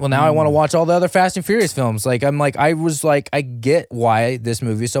I'm like, well, now I want to watch all the other Fast and Furious films. Like, I get why this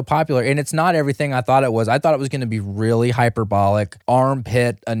movie is so popular. And it's not everything I thought it was. I thought it was going to be really hyperbolic,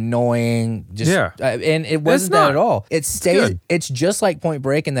 armpit, annoying. Just, Yeah. And it wasn't not. that at all. It stays, good. it's just like Point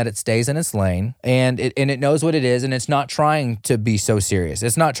Break in that it stays in its lane and it knows what it is, and it's not trying to be so serious.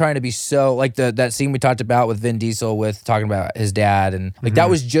 It's not trying to be so like that scene we talked about with Vin Diesel with talking about his dad, and like that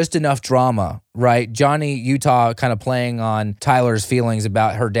was just enough drama right? Johnny Utah kind of playing on Tyler's feelings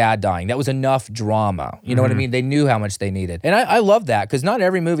about her dad dying. That was enough drama. You know what I mean? They knew how much they needed. And I love that because not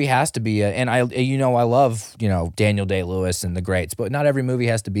every movie has to be I love, Daniel Day-Lewis and the greats, but not every movie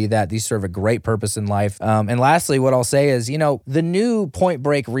has to be that. These serve a great purpose in life. And lastly, what I'll say is, the new Point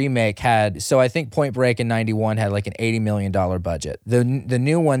Break remake I think Point Break in 91 had like an $80 million budget. The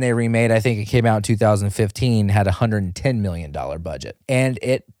new one they remade, I think it came out in 2015, had a $110 million budget. And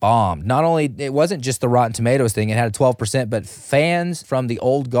it bombed. Not only, it wasn't just the Rotten Tomatoes thing, it had a 12%, but fans from the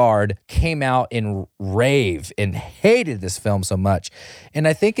old guard came out and rave and hated this film so much. And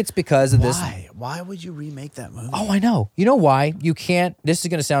I think it's because of this. Why would you remake that movie? Oh, I know. You know why? You can't, this is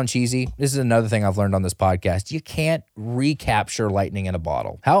going to sound cheesy. This is another thing I've learned on this podcast. You can't recapture lightning in a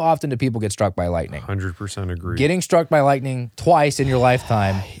bottle. How often do people get struck by lightning? 100% agree. Getting struck by lightning twice in your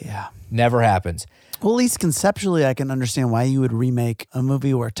lifetime never happens. Well, at least conceptually, I can understand why you would remake a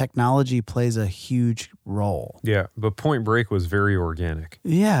movie where technology plays a huge role. Yeah, but Point Break was very organic.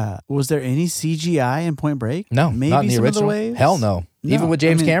 Yeah. Was there any CGI in Point Break? No, Maybe not in the some original. of the waves? Hell no. Even with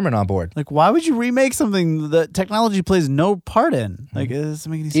James Cameron on board. Like, why would you remake something that technology plays no part in? Like, it doesn't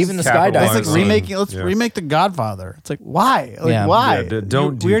make any sense. Even the Capitalize skydiving. It's like remaking. Let's remake The Godfather. It's like, why? Like, why? Yeah,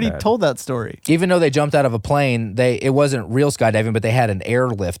 don't do We already that. told that story. Even though they jumped out of a plane, it wasn't real skydiving, but they had an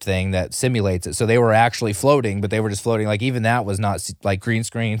airlift thing that simulates it. So they were actually floating, but they were just floating. Like, even that was not like green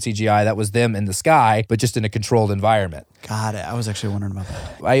screen CGI. That was them in the sky, but just in a controlled environment. Got it. I was actually wondering about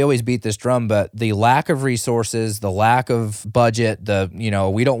that. I always beat this drum, but the lack of resources, the lack of budget,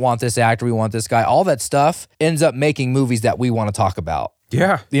 we don't want this actor, we want this guy, all that stuff ends up making movies that we want to see about.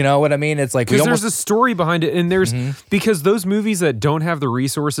 Yeah. You know what I mean? It's like because there's a story behind it, and there's because those movies that don't have the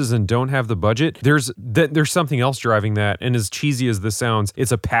resources and don't have the budget, there's something else driving that. And as cheesy as this sounds,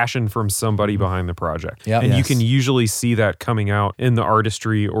 it's a passion from somebody behind the project. Yep. And you Yes. can usually see that coming out in the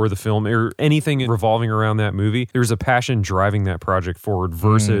artistry or the film or anything revolving around that movie. There's a passion driving that project forward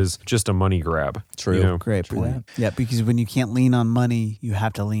versus just a money grab. True. You know? Great point. Yeah, because when you can't lean on money, you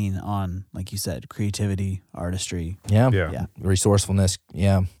have to lean on, like you said, creativity, artistry. Yeah. Resourcefulness.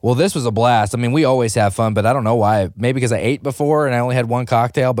 Yeah. Well, this was a blast. I mean, we always have fun, but I don't know why. Maybe because I ate before and I only had one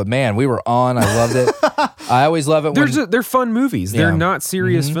cocktail, but man, we were on. I loved it. I always love it when... They're fun movies. Yeah. They're not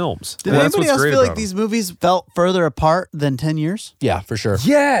serious films. Did That's anybody what's else great feel like about these movies felt further apart than 10 years? Yeah, for sure. them.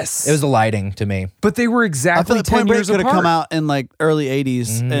 Yes. It was the lighting to me. But they were I feel exactly like 10 Point Break years could have apart. come out in like early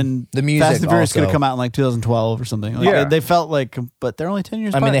 80s and The music Fast and Furious could have also. come out in like 2012 or something. Like, Yeah. They felt like, but they're only 10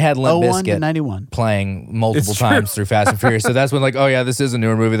 years I apart. mean, they had Limp 01 to Bizkit 91. playing multiple It's true. times through Fast and Furious. So that's when like, oh yeah, this is a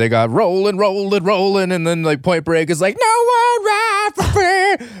newer movie. They got rolling, and then like Point Break is like, no one ride for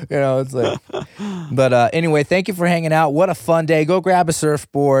free. It's like, but anyway, thank you for hanging out. What a fun day. Go grab a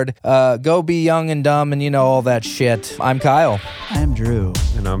surfboard. Go be young and dumb and all that shit. I'm Kyle. I am Drew.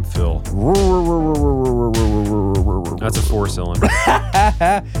 And I'm Phil. That's a 4-cylinder.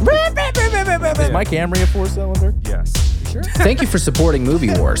 Is my Camry a 4-cylinder? Yes. Thank you for supporting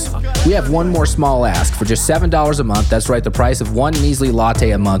Movie Wars. We have one more small ask. For just $7 a month, that's right, the price of one measly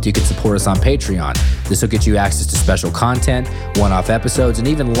latte a month, you can support us on Patreon. This will get you access to special content, one-off episodes, and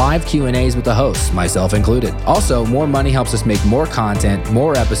even live Q&As with the hosts, myself included. Also, more money helps us make more content,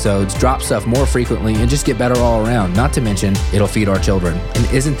 more episodes, drop stuff more frequently, and just get better all around. Not to mention, it'll feed our children. And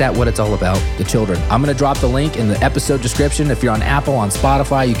isn't that what it's all about? The children. I'm going to drop the link in the episode description. If you're on Apple, on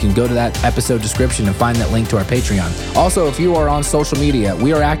Spotify, you can go to that episode description and find that link to our Patreon. Also, if you are on social media,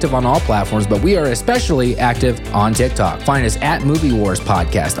 we are active on all platforms, but we are especially active on TikTok. Find us at Movie Wars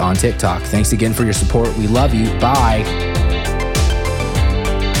Podcast on TikTok. Thanks again for your support. We love you. Bye.